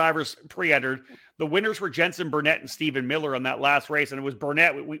 44 drivers pre-entered. The winners were Jensen Burnett and Stephen Miller on that last race, and it was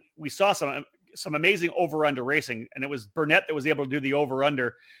Burnett. We saw some amazing over-under racing, and it was Burnett that was able to do the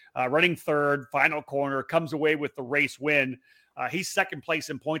over-under, running third, final corner, comes away with the race win. He's second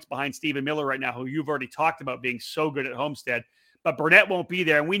place in points behind Stephen Miller right now, who you've already talked about being so good at Homestead. But Burnett won't be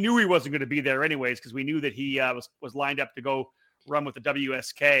there, and we knew he wasn't going to be there anyways because we knew that he was lined up to go run with the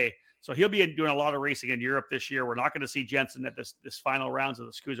WSK. So he'll be doing a lot of racing in Europe this year. We're not going to see Jensen at this final rounds of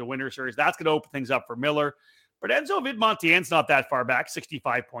the SCUSA Winter Series. That's going to open things up for Miller. But Enzo Vidmontien's not that far back,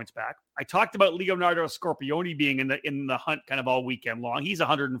 65 points back. I talked about Leonardo Scorpioni being in the hunt kind of all weekend long. He's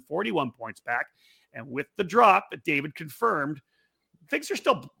 141 points back. And with the drop that David confirmed, things are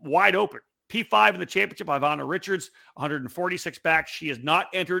still wide open. P5 in the championship, Ivana Richards, 146 back. She is not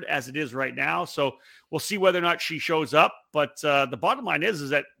entered as it is right now. So we'll see whether or not she shows up. But the bottom line is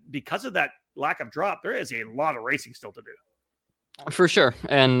that because of that lack of drop, there is a lot of racing still to do. For sure.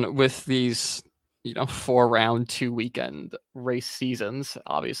 And with these, 4-round, 2-weekend race seasons,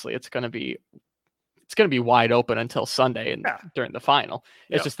 obviously it's going to be wide open until Sunday and during the final.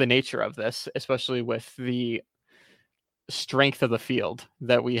 It's just the nature of this, especially with the strength of the field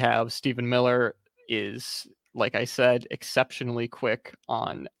that we have. Stephen Miller is, like I said, exceptionally quick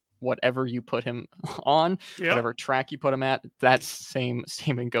on whatever you put him on, whatever track you put him at. That's same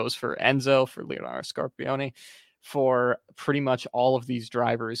goes for Enzo, for Leonardo Scarpioni, for pretty much all of these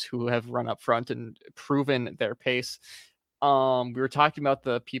drivers who have run up front and proven their pace. We were talking about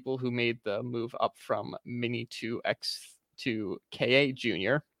the people who made the move up from Mini to KA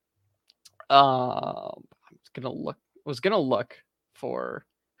Junior. I was gonna look for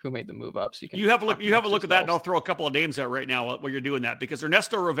who made the move up. So you have a look at that, and I'll throw a couple of names out right now while you're doing that, because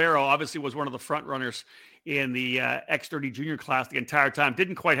Ernesto Rivero obviously was one of the front runners in the X30 Junior class the entire time.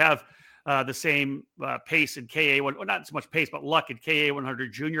 Didn't quite have the same pace in KA1, well, not so much pace, but luck in KA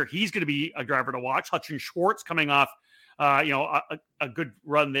 100 Junior. He's going to be a driver to watch. Hutchin Schwartz coming off a good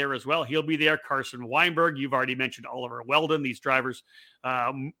run there as well. He'll be there. Carson Weinberg, you've already mentioned Oliver Weldon. These drivers,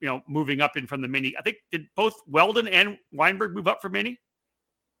 moving up in from the Mini. I think, did both Weldon and Weinberg move up from Mini?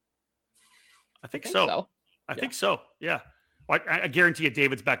 I think so. I think so. Yeah. I guarantee you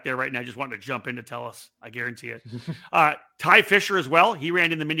David's back there right now. Just wanted to jump in to tell us. I guarantee it. Ty Fisher as well. He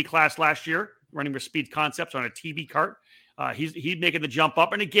ran in the Mini class last year, running with Speed Concepts on a TB kart. He's making the jump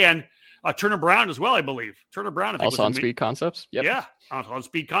up. And again, Turner Brown as well, I believe. Turner Brown, I think, also on Speed Concepts. Yep. Yeah, on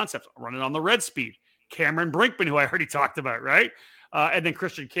Speed Concepts, running on the Red Speed. Cameron Brinkman, who I already talked about, right? And then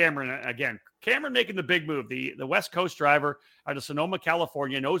Christian Cameron again. Cameron making the big move. The West Coast driver out of Sonoma,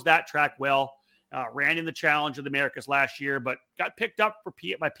 California, knows that track well. Ran in the Challenge of the Americas last year, but got picked up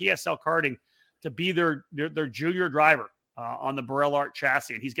by PSL Karting to be their junior driver on the Burrell Art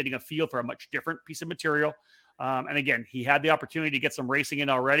chassis, and he's getting a feel for a much different piece of material. And again, he had the opportunity to get some racing in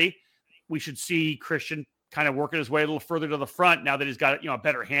already. We should see Christian kind of working his way a little further to the front now that he's got a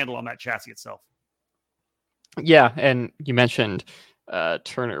better handle on that chassis itself. Yeah, and you mentioned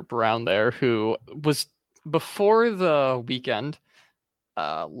Turner Brown there, who was before the weekend.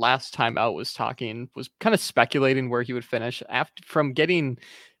 Last time out was kind of speculating where he would finish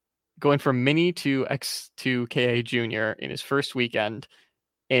going from Mini to KA Junior in his first weekend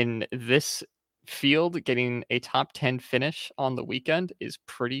in this field. Getting a top 10 finish on the weekend is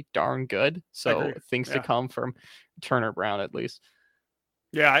pretty darn good. So things to come from Turner Brown, at least.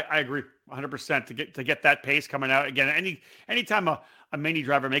 Yeah, I agree 100% to get that pace coming out again. Anytime a Mini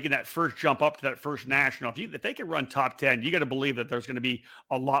driver making that first jump up to that first national, if they can run top 10, you got to believe that there's going to be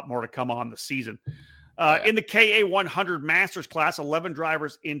a lot more to come on the season. In the KA 100 Masters class, 11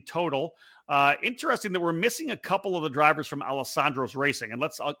 drivers in total. Interesting that we're missing a couple of the drivers from Alessandro's Racing, and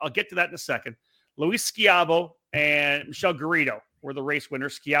I'll get to that in a second. Luis Schiavo and Michel Garrido were the race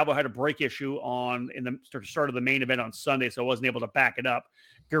winners. Schiavo had a brake issue in the start of the main event on Sunday, so wasn't able to back it up.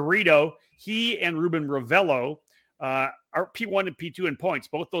 Garrido, he and Ruben Ravello are P1 and P2 in points.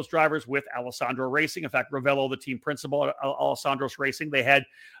 Both those drivers with Alessandro Racing. In fact, Ravello, the team principal at Alessandro's Racing. They had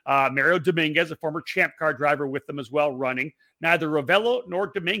Mario Dominguez, a former Champ Car driver, with them as well, running. Neither Ravello nor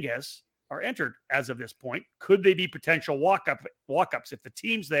Dominguez are entered as of this point. Could they be potential walk-ups? If the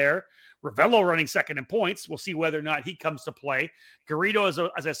team's there, Ravello running second in points, we'll see whether or not he comes to play. Garrido,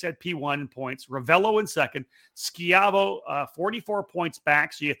 as I said, P1 in points. Ravello in second. Schiavo, 44 points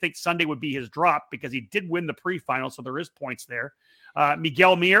back. So you think Sunday would be his drop because he did win the pre-final, so there is points there.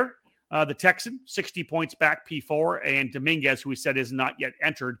 Miguel Mir, the Texan, 60 points back, P4. And Dominguez, who we said is not yet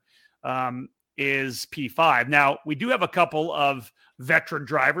entered, is P5. Now, we do have a couple of veteran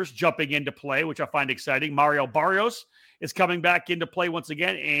drivers jumping into play, which I find exciting. Mario Barrios is coming back into play once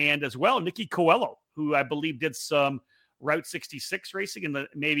again, and as well, Nicky Coelho, who I believe did some Route 66 racing and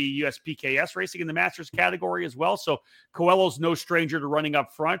maybe USPKS racing in the Masters category as well. So Coelho's no stranger to running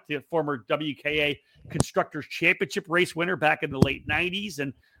up front, the former WKA Constructors Championship race winner back in the late 90s,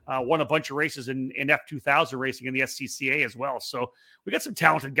 and won a bunch of races in F2000 racing in the SCCA as well. So we got some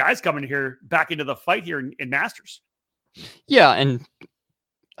talented guys coming here back into the fight here in Masters. Yeah, and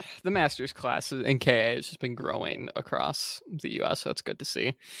the Masters class in KA has just been growing across the U.S., so it's good to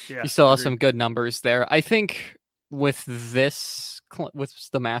see. Yeah, you still have some good numbers there. I think with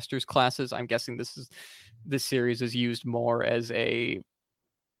the Masters classes, I'm guessing this series is used more as a,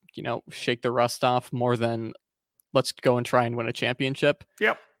 shake the rust off more than let's go and try and win a championship.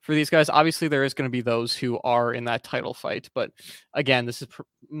 Yep. For these guys, obviously there is going to be those who are in that title fight, but again, this is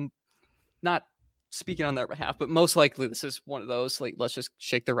not speaking on their behalf, but most likely this is one of those, like, let's just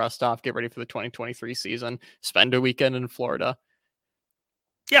shake the rust off, get ready for the 2023 season, spend a weekend in Florida.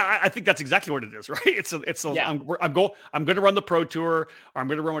 Yeah, I think that's exactly what it is, right? I'm going to run the Pro Tour, or I'm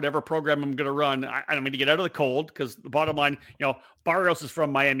going to run whatever program I'm going to run. I'm going to get out of the cold, because the bottom line, Barrios is from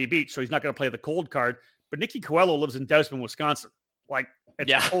Miami Beach, so he's not going to play the cold card. But Nicky Coelho lives in Dousman, Wisconsin. Like,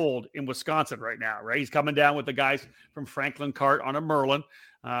 it's cold in Wisconsin right now, right? He's coming down with the guys from Franklin Kart on a Merlin.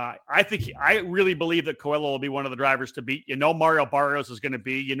 I really believe that Coelho will be one of the drivers to beat. Mario Barrios is going to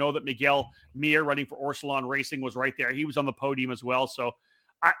be. That Miguel Mir, running for Orsilon Racing, was right there. He was on the podium as well. So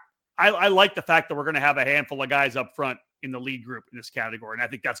I like the fact that we're going to have a handful of guys up front in the lead group in this category, and I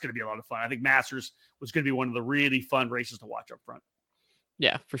think that's going to be a lot of fun. I think Masters was going to be one of the really fun races to watch up front.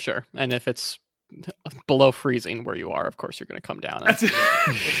 Yeah, for sure. And if it's below freezing where you are, of course you're going to come down. Let's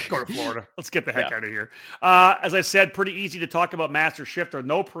go to Florida. Let's get the heck out of here. As I said, pretty easy to talk about Master Shifter.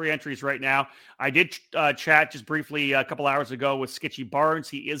 No pre-entries right now. I did chat just briefly a couple hours ago with Skitchy Barnes.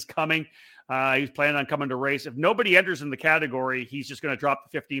 He is coming. He's planning on coming to race. If nobody enters in the category, he's just going to drop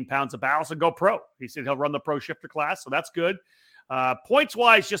the 15 pounds of ballast and go pro. He said he'll run the pro shifter class, so that's good.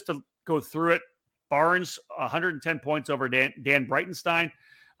 Points-wise, just to go through it, Barnes, 110 points over Dan Breitenstein.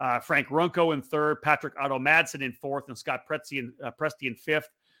 Frank Runco in third, Patrick Otto Madsen in fourth, and Scott Presti in fifth.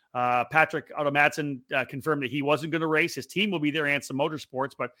 Patrick Otto Madsen confirmed that he wasn't going to race. His team will be there, Anson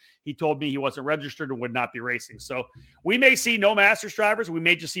Motorsports, but he told me he wasn't registered and would not be racing. So we may see no Masters drivers. We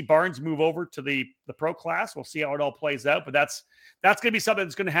may just see Barnes move over to the pro class. We'll see how it all plays out, but that's going to be something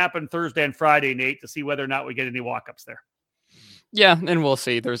that's going to happen Thursday and Friday, Nate, to see whether or not we get any walk-ups there. Yeah, and we'll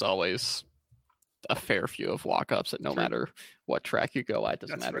see. There's always a fair few of walk-ups at no matter what track you go at.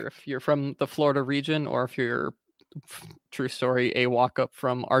 Doesn't matter if you're from the Florida region or if you're, true story, a walk-up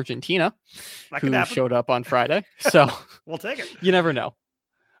from Argentina who showed up on Friday. So we'll take it. You never know.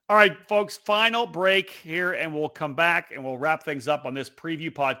 All right, folks, final break here, and we'll come back and we'll wrap things up on this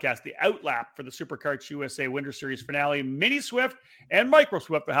preview podcast, the Outlap for the SuperKarts USA Winter Series finale. Mini Swift and Micro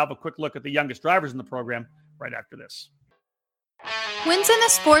Swift will have a quick look at the youngest drivers in the program right after this. Wins in the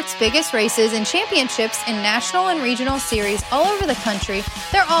sport's biggest races and championships in national and regional series all over the country,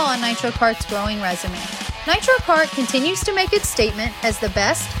 they're all on Nitro Kart's growing resume. Nitro Kart continues to make its statement as the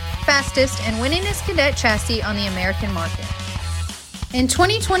best, fastest, and winningest cadet chassis on the American market. In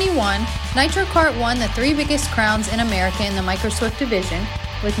 2021, Nitro Kart won the 3 biggest crowns in America in the Micro Swift division,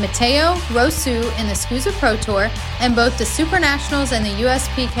 with Mateo Rosu in the SCUSA Pro Tour and both the Super Nationals and the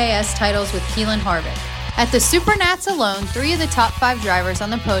USPKS titles with Keelan Harvick. At the Super Nats alone, 3 of the top 5 drivers on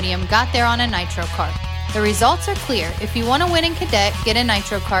the podium got there on a Nitro Kart. The results are clear. If you want to win in cadet, get a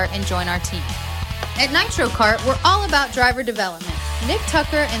Nitro Kart and join our team. At Nitro Kart, we're all about driver development. Nick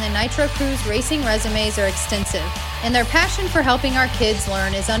Tucker and the Nitro Crew's racing resumes are extensive, and their passion for helping our kids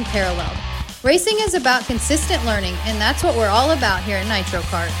learn is unparalleled. Racing is about consistent learning, and that's what we're all about here at Nitro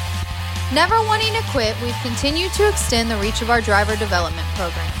Kart. Never wanting to quit, we've continued to extend the reach of our driver development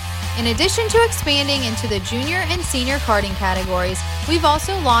program. In addition to expanding into the junior and senior karting categories, we've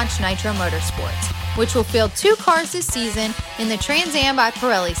also launched Nitro Motorsports, which will field 2 cars this season in the Trans Am by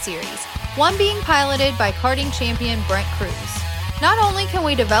Pirelli series, one being piloted by karting champion Brent Cruz. Not only can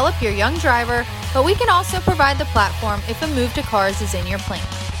we develop your young driver, but we can also provide the platform if a move to cars is in your plan.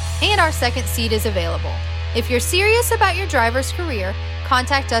 And our second seat is available. If you're serious about your driver's career,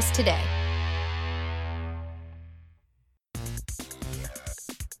 contact us today.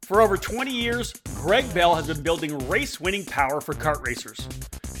 For over 20 years, Greg Bell has been building race-winning power for kart racers.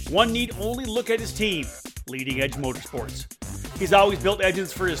 One need only look at his team, Leading Edge Motorsports. He's always built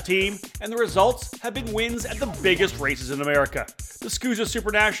engines for his team, and the results have been wins at the biggest races in America, the SCUSA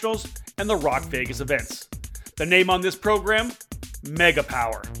Super Nationals and the Rock Vegas events. The name on this program? Mega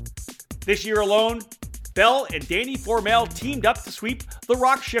Power. This year alone, Bell and Danny Formel teamed up to sweep the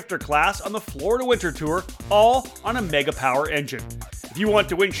Rock Shifter class on the Florida Winter Tour, all on a Mega Power engine. If you want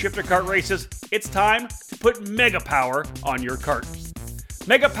to win shifter kart races, it's time to put Mega Power on your kart.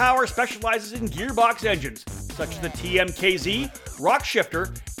 Mega Power specializes in gearbox engines, such as the TMKZ, Rock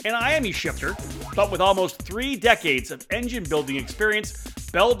Shifter, and IME Shifter, but with almost 3 decades of engine building experience,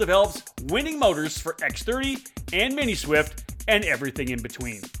 Bell develops winning motors for X30 and Mini Swift and everything in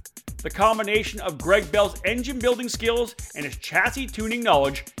between. The combination of Greg Bell's engine building skills and his chassis tuning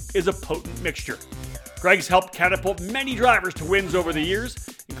knowledge is a potent mixture. Greg's helped catapult many drivers to wins over the years,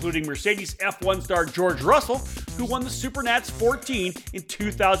 including Mercedes F1 star George Russell, who won the Super Nats 14 in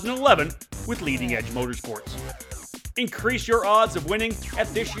 2011 with Leading Edge Motorsports. Increase your odds of winning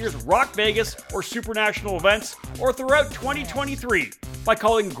at this year's Rock Vegas or Super National events or throughout 2023 by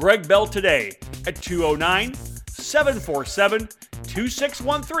calling Greg Bell today at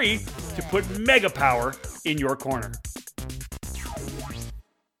 209-747-2613 to put Mega Power in your corner.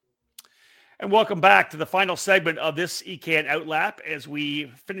 And welcome back to the final segment of this EKN Outlap as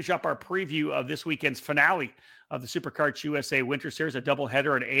we finish up our preview of this weekend's finale of the SuperKarts USA Winter Series, a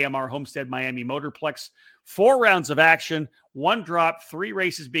doubleheader at AMR Homestead Miami Motorplex. 4 rounds of action, 1 drop, 3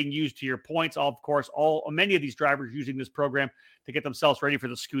 races being used to your points. Many of these drivers using this program to get themselves ready for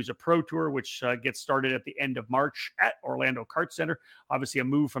the SCUSA Pro Tour, which gets started at the end of March at Orlando Kart Center. Obviously a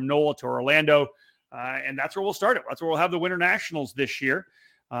move from NOLA to Orlando, and that's where we'll start it. That's where we'll have the Winter Nationals this year.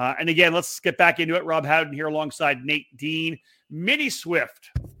 And again, let's get back into it. Rob Howden here alongside Nate Dean. Mini Swift,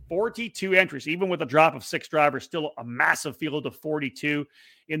 42 entries, even with a drop of 6 drivers, still a massive field of 42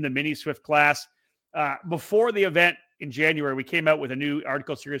 in the Mini Swift class. Before the event in January, we came out with a new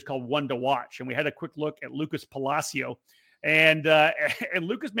article series called One to Watch, and we had a quick look at Lucas Palacio. And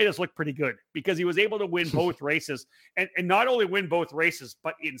Lucas made us look pretty good because he was able to win both races and not only win both races,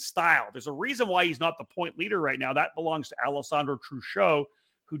 but in style. There's a reason why he's not the point leader right now. That belongs to Alessandro Truchot,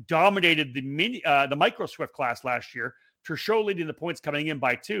 who dominated the Micro Swift class last year. Truchot leading the points coming in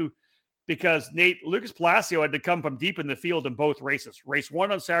by 2 because Lucas Palacio had to come from deep in the field in both races. Race 1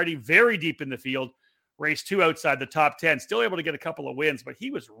 on Saturday, very deep in the field. Race 2 outside the top 10, still able to get a couple of wins, but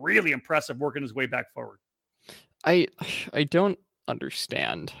he was really impressive working his way back forward. I don't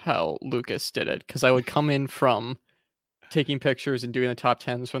understand how Lucas did it, because I would come in from taking pictures and doing the top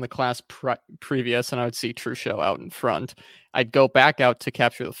 10s from the class previous, and I would see Truchot out in front. I'd go back out to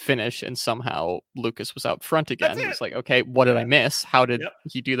capture the finish, and somehow Lucas was out front again. It's like, okay, what did I miss? How did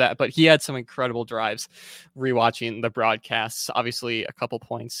he do that? But he had some incredible drives. Rewatching the broadcasts, obviously a couple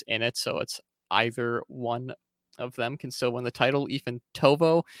points in it, so it's either one of them can still win the title. Ethan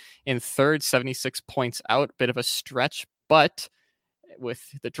Tovo in third, 76 points out, bit of a stretch, but with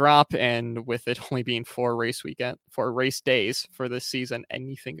the drop and with it only being 4 race days for this season,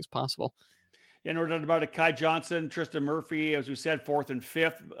 anything is possible. Yeah, no doubt about it. Kai Johnson, Tristan Murphy, as we said, 4th and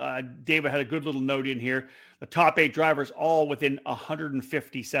 5th. David had a good little note in here. The top 8 drivers all within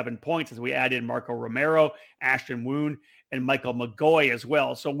 157 points as we add in Marco Romero, Ashton Woon, and Michael McGoy as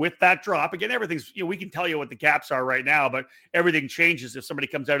well. So with that drop, again, everything's, we can tell you what the caps are right now, but everything changes if somebody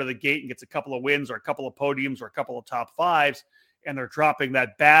comes out of the gate and gets a couple of wins or a couple of podiums or a couple of top 5s, and they're dropping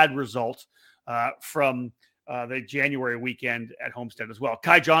that bad result from the January weekend at Homestead as well.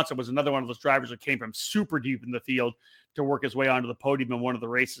 Kai Johnson was another one of those drivers that came from super deep in the field to work his way onto the podium in one of the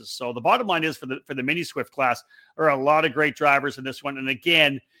races. So the bottom line is for the Mini Swift class, there are a lot of great drivers in this one. And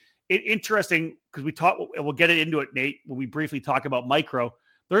again, interesting because we'll get into it, Nate, when we briefly talk about micro.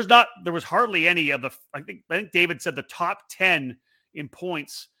 There was hardly any of I think David said the top 10 in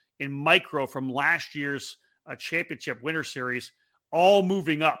points in micro from last year's championship winter series, all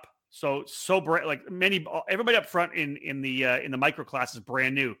moving up. So bright, everybody up front in the micro class is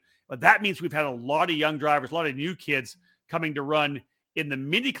brand new, but that means we've had a lot of young drivers, a lot of new kids coming to run in the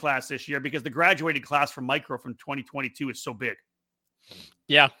mini class this year because the graduated class from micro from 2022 is so big.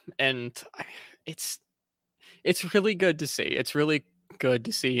 Yeah, and it's really good to see. It's really good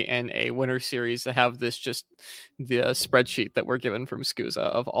to see in a winter series to have this, just the spreadsheet that we're given from SCUSA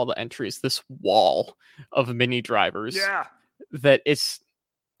of all the entries, this wall of mini drivers. Yeah, that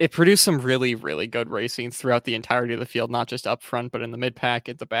it produced some really, really good racing throughout the entirety of the field, not just up front, but in the mid pack,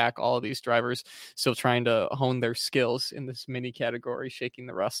 at the back. All of these drivers still trying to hone their skills in this mini category, shaking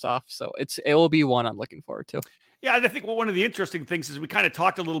the rust off. So it will be one I'm looking forward to. Yeah, and I think one of the interesting things is we kind of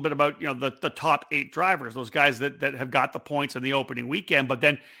talked a little bit about, the top 8 drivers, those guys that have got the points in the opening weekend. But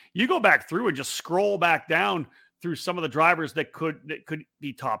then you go back through and just scroll back down through some of the drivers that could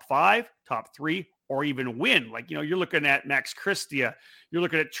be top 5, top 3, or even win. Like, you're looking at Max Christia, you're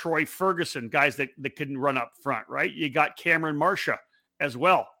looking at Troy Ferguson, guys that can run up front, right? You got Cameron Marsha as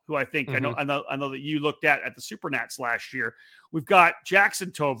well, who I think I know that you looked at the Supernats last year. We've got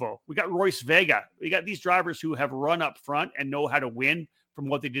Jackson Tovo, we got Royce Vega. We got these drivers who have run up front and know how to win from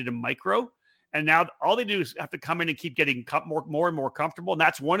what they did in micro. And now all they do is have to come in and keep getting more and more comfortable. And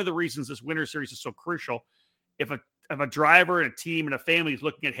that's one of the reasons this winter series is so crucial. If a driver and a team and a family is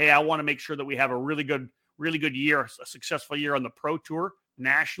looking at, hey, I want to make sure that we have a really good year, a successful year on the Pro Tour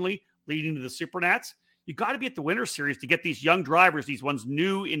nationally, leading to the Supernats, you got to be at the winter series to get these young drivers, these ones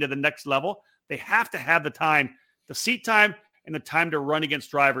new, into the next level. They have to have the time, the seat time, and the time to run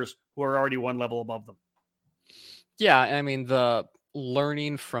against drivers who are already one level above them. Yeah, I mean, the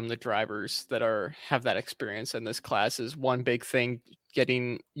learning from the drivers that have that experience in this class is one big thing.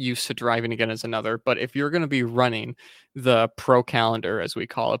 Getting used to driving again is another. But if you're going to be running the pro calendar, as we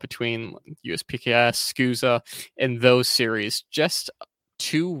call it, between USPKS, SCUSA, and those series, just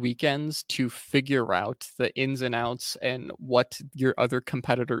 2 weekends to figure out the ins and outs and what your other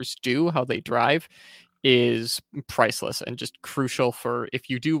competitors do, how they drive, is priceless and just crucial for if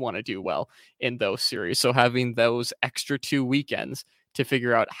you do want to do well in those series. So having those extra 2 weekends to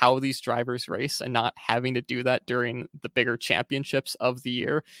figure out how these drivers race and not having to do that during the bigger championships of the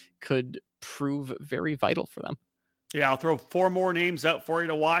year could prove very vital for them. Yeah, I'll throw 4 more names out for you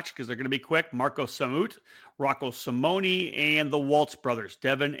to watch because they're going to be quick. Marco Samut, Rocco Simoni, and the Waltz brothers,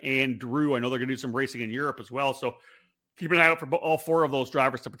 Devin and Drew. I know they're going to do some racing in Europe as well. So keep an eye out for all 4 of those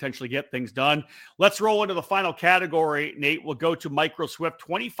drivers to potentially get things done. Let's roll into the final category, Nate. We'll go to Micro Swift,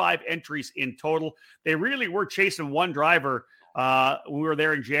 25 entries in total. They really were chasing one driver when we were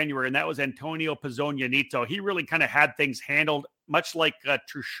there in January, and that was Antonio Pizzogno. He really kind of had things handled, much like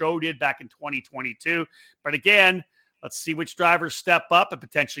Truchot did back in 2022. But again, let's see which drivers step up and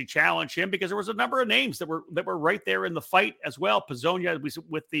potentially challenge him, because there was a number of names that were right there in the fight as well. Pizzogno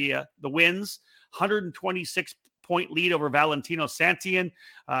with the wins, 126-point lead over Valentino Santillan.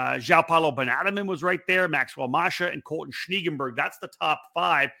 João Paulo Bannerman was right there. Maxwell Masha and Colton Schniegenberg. That's the top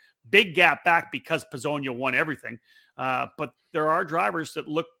 5. Big gap back because Pizzogno won everything. But there are drivers that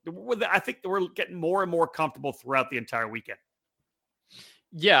I think we're getting more and more comfortable throughout the entire weekend.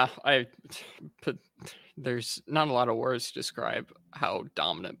 Yeah, there's not a lot of words to describe how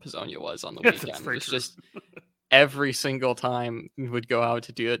dominant Pizzogno was on the weekend. It's just every single time he would go out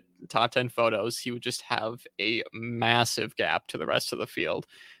to do top 10 photos, he would just have a massive gap to the rest of the field,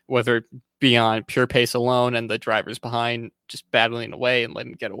 whether it be on pure pace alone and the drivers behind just battling away and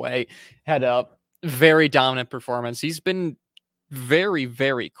letting get away. Had a very dominant performance. He's been very,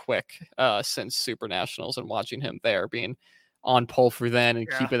 very quick since Super Nationals, and watching him there being on pole for then and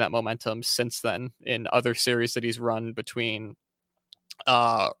keeping that momentum since then in other series that he's run between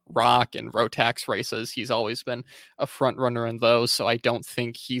Rock and Rotax races. He's always been a front runner in those, so I don't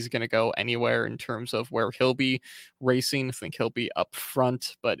think he's going to go anywhere in terms of where he'll be racing. I think he'll be up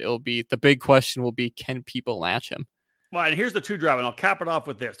front, but the big question will be, can people latch him? Well, and here's the 2 drivers, and I'll cap it off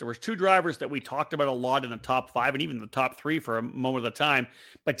with this. There was 2 drivers that we talked about a lot in the top 5 and even the top 3 for a moment of the time,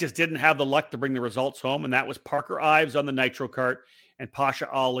 but just didn't have the luck to bring the results home. And that was Parker Ives on the Nitro Kart and Pasha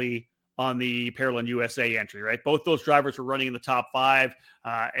Ali on the Paralympic USA entry, right? Both those drivers were running in the top 5.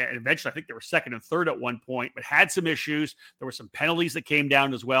 And eventually, I think they were 2nd and 3rd at one point, but had some issues. There were some penalties that came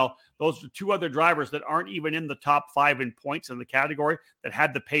down as well. Those are 2 other drivers that aren't even in the top 5 in points in the category that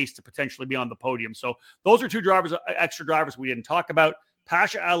had the pace to potentially be on the podium. So those are 2 drivers, extra drivers we didn't talk about.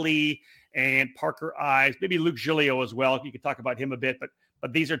 Pasha Ali and Parker Ives, maybe Luke Giglio as well. You could talk about him a bit,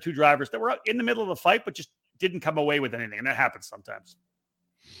 but these are 2 drivers that were in the middle of the fight, but just didn't come away with anything. And that happens sometimes.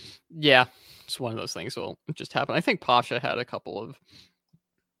 Yeah, it's one of those things will just happen. I think Pasha had a couple of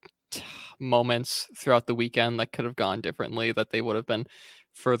moments throughout the weekend that could have gone differently, that they would have been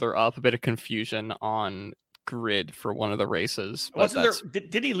further up. A bit of confusion on grid for one of the races.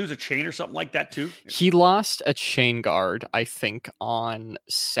 Did he lose a chain or something like that too? He lost a chain guard, I think, on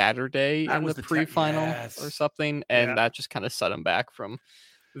Saturday in the pre-final or something, and that just kind of set him back from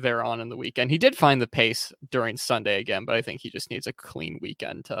there on in the weekend. He did find the pace during Sunday again, but I think he just needs a clean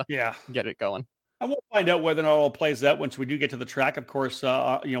weekend to get it going. And we'll find out whether or not it all plays out once we do get to the track. Of course,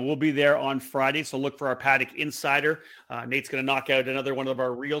 we'll be there on Friday, so look for our Paddock Insider. Nate's going to knock out another one of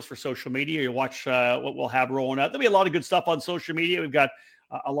our reels for social media. You'll watch what we'll have rolling out. There'll be a lot of good stuff on social media. We've got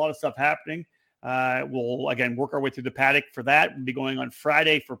a lot of stuff happening. We'll, again, work our way through the paddock for that. We'll be going on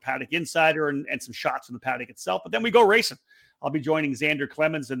Friday for Paddock Insider and some shots from the paddock itself. But then we go racing. I'll be joining Xander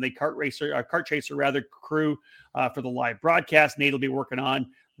Clemens and the kart chaser crew for the live broadcast. Nate will be working on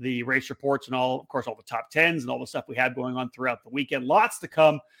the race reports and all the top 10s and all the stuff we have going on throughout the weekend. Lots to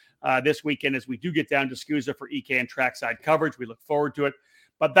come this weekend as we do get down to SCUSA for EKN trackside coverage. We look forward to it.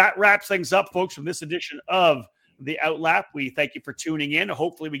 But that wraps things up, folks, from this edition of the Outlap. We thank you for tuning in.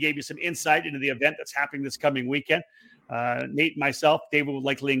 Hopefully we gave you some insight into the event that's happening this coming weekend. Nate and myself, David will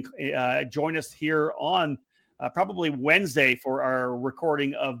likely join us here on probably Wednesday for our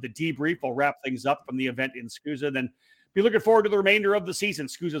recording of the debrief. We'll wrap things up from the event in SCUSA. Then be looking forward to the remainder of the season.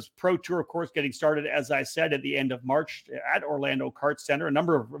 SCUSA's Pro Tour, of course, getting started, as I said, at the end of March at Orlando Kart Center. A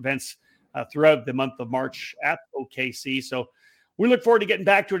number of events throughout the month of March at OKC. So we look forward to getting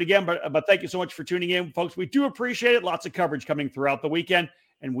back to it again. But thank you so much for tuning in, folks. We do appreciate it. Lots of coverage coming throughout the weekend.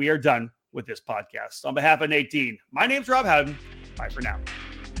 And we are done with this podcast. On behalf of Nate Dean, my name's Rob Howden. Bye for now.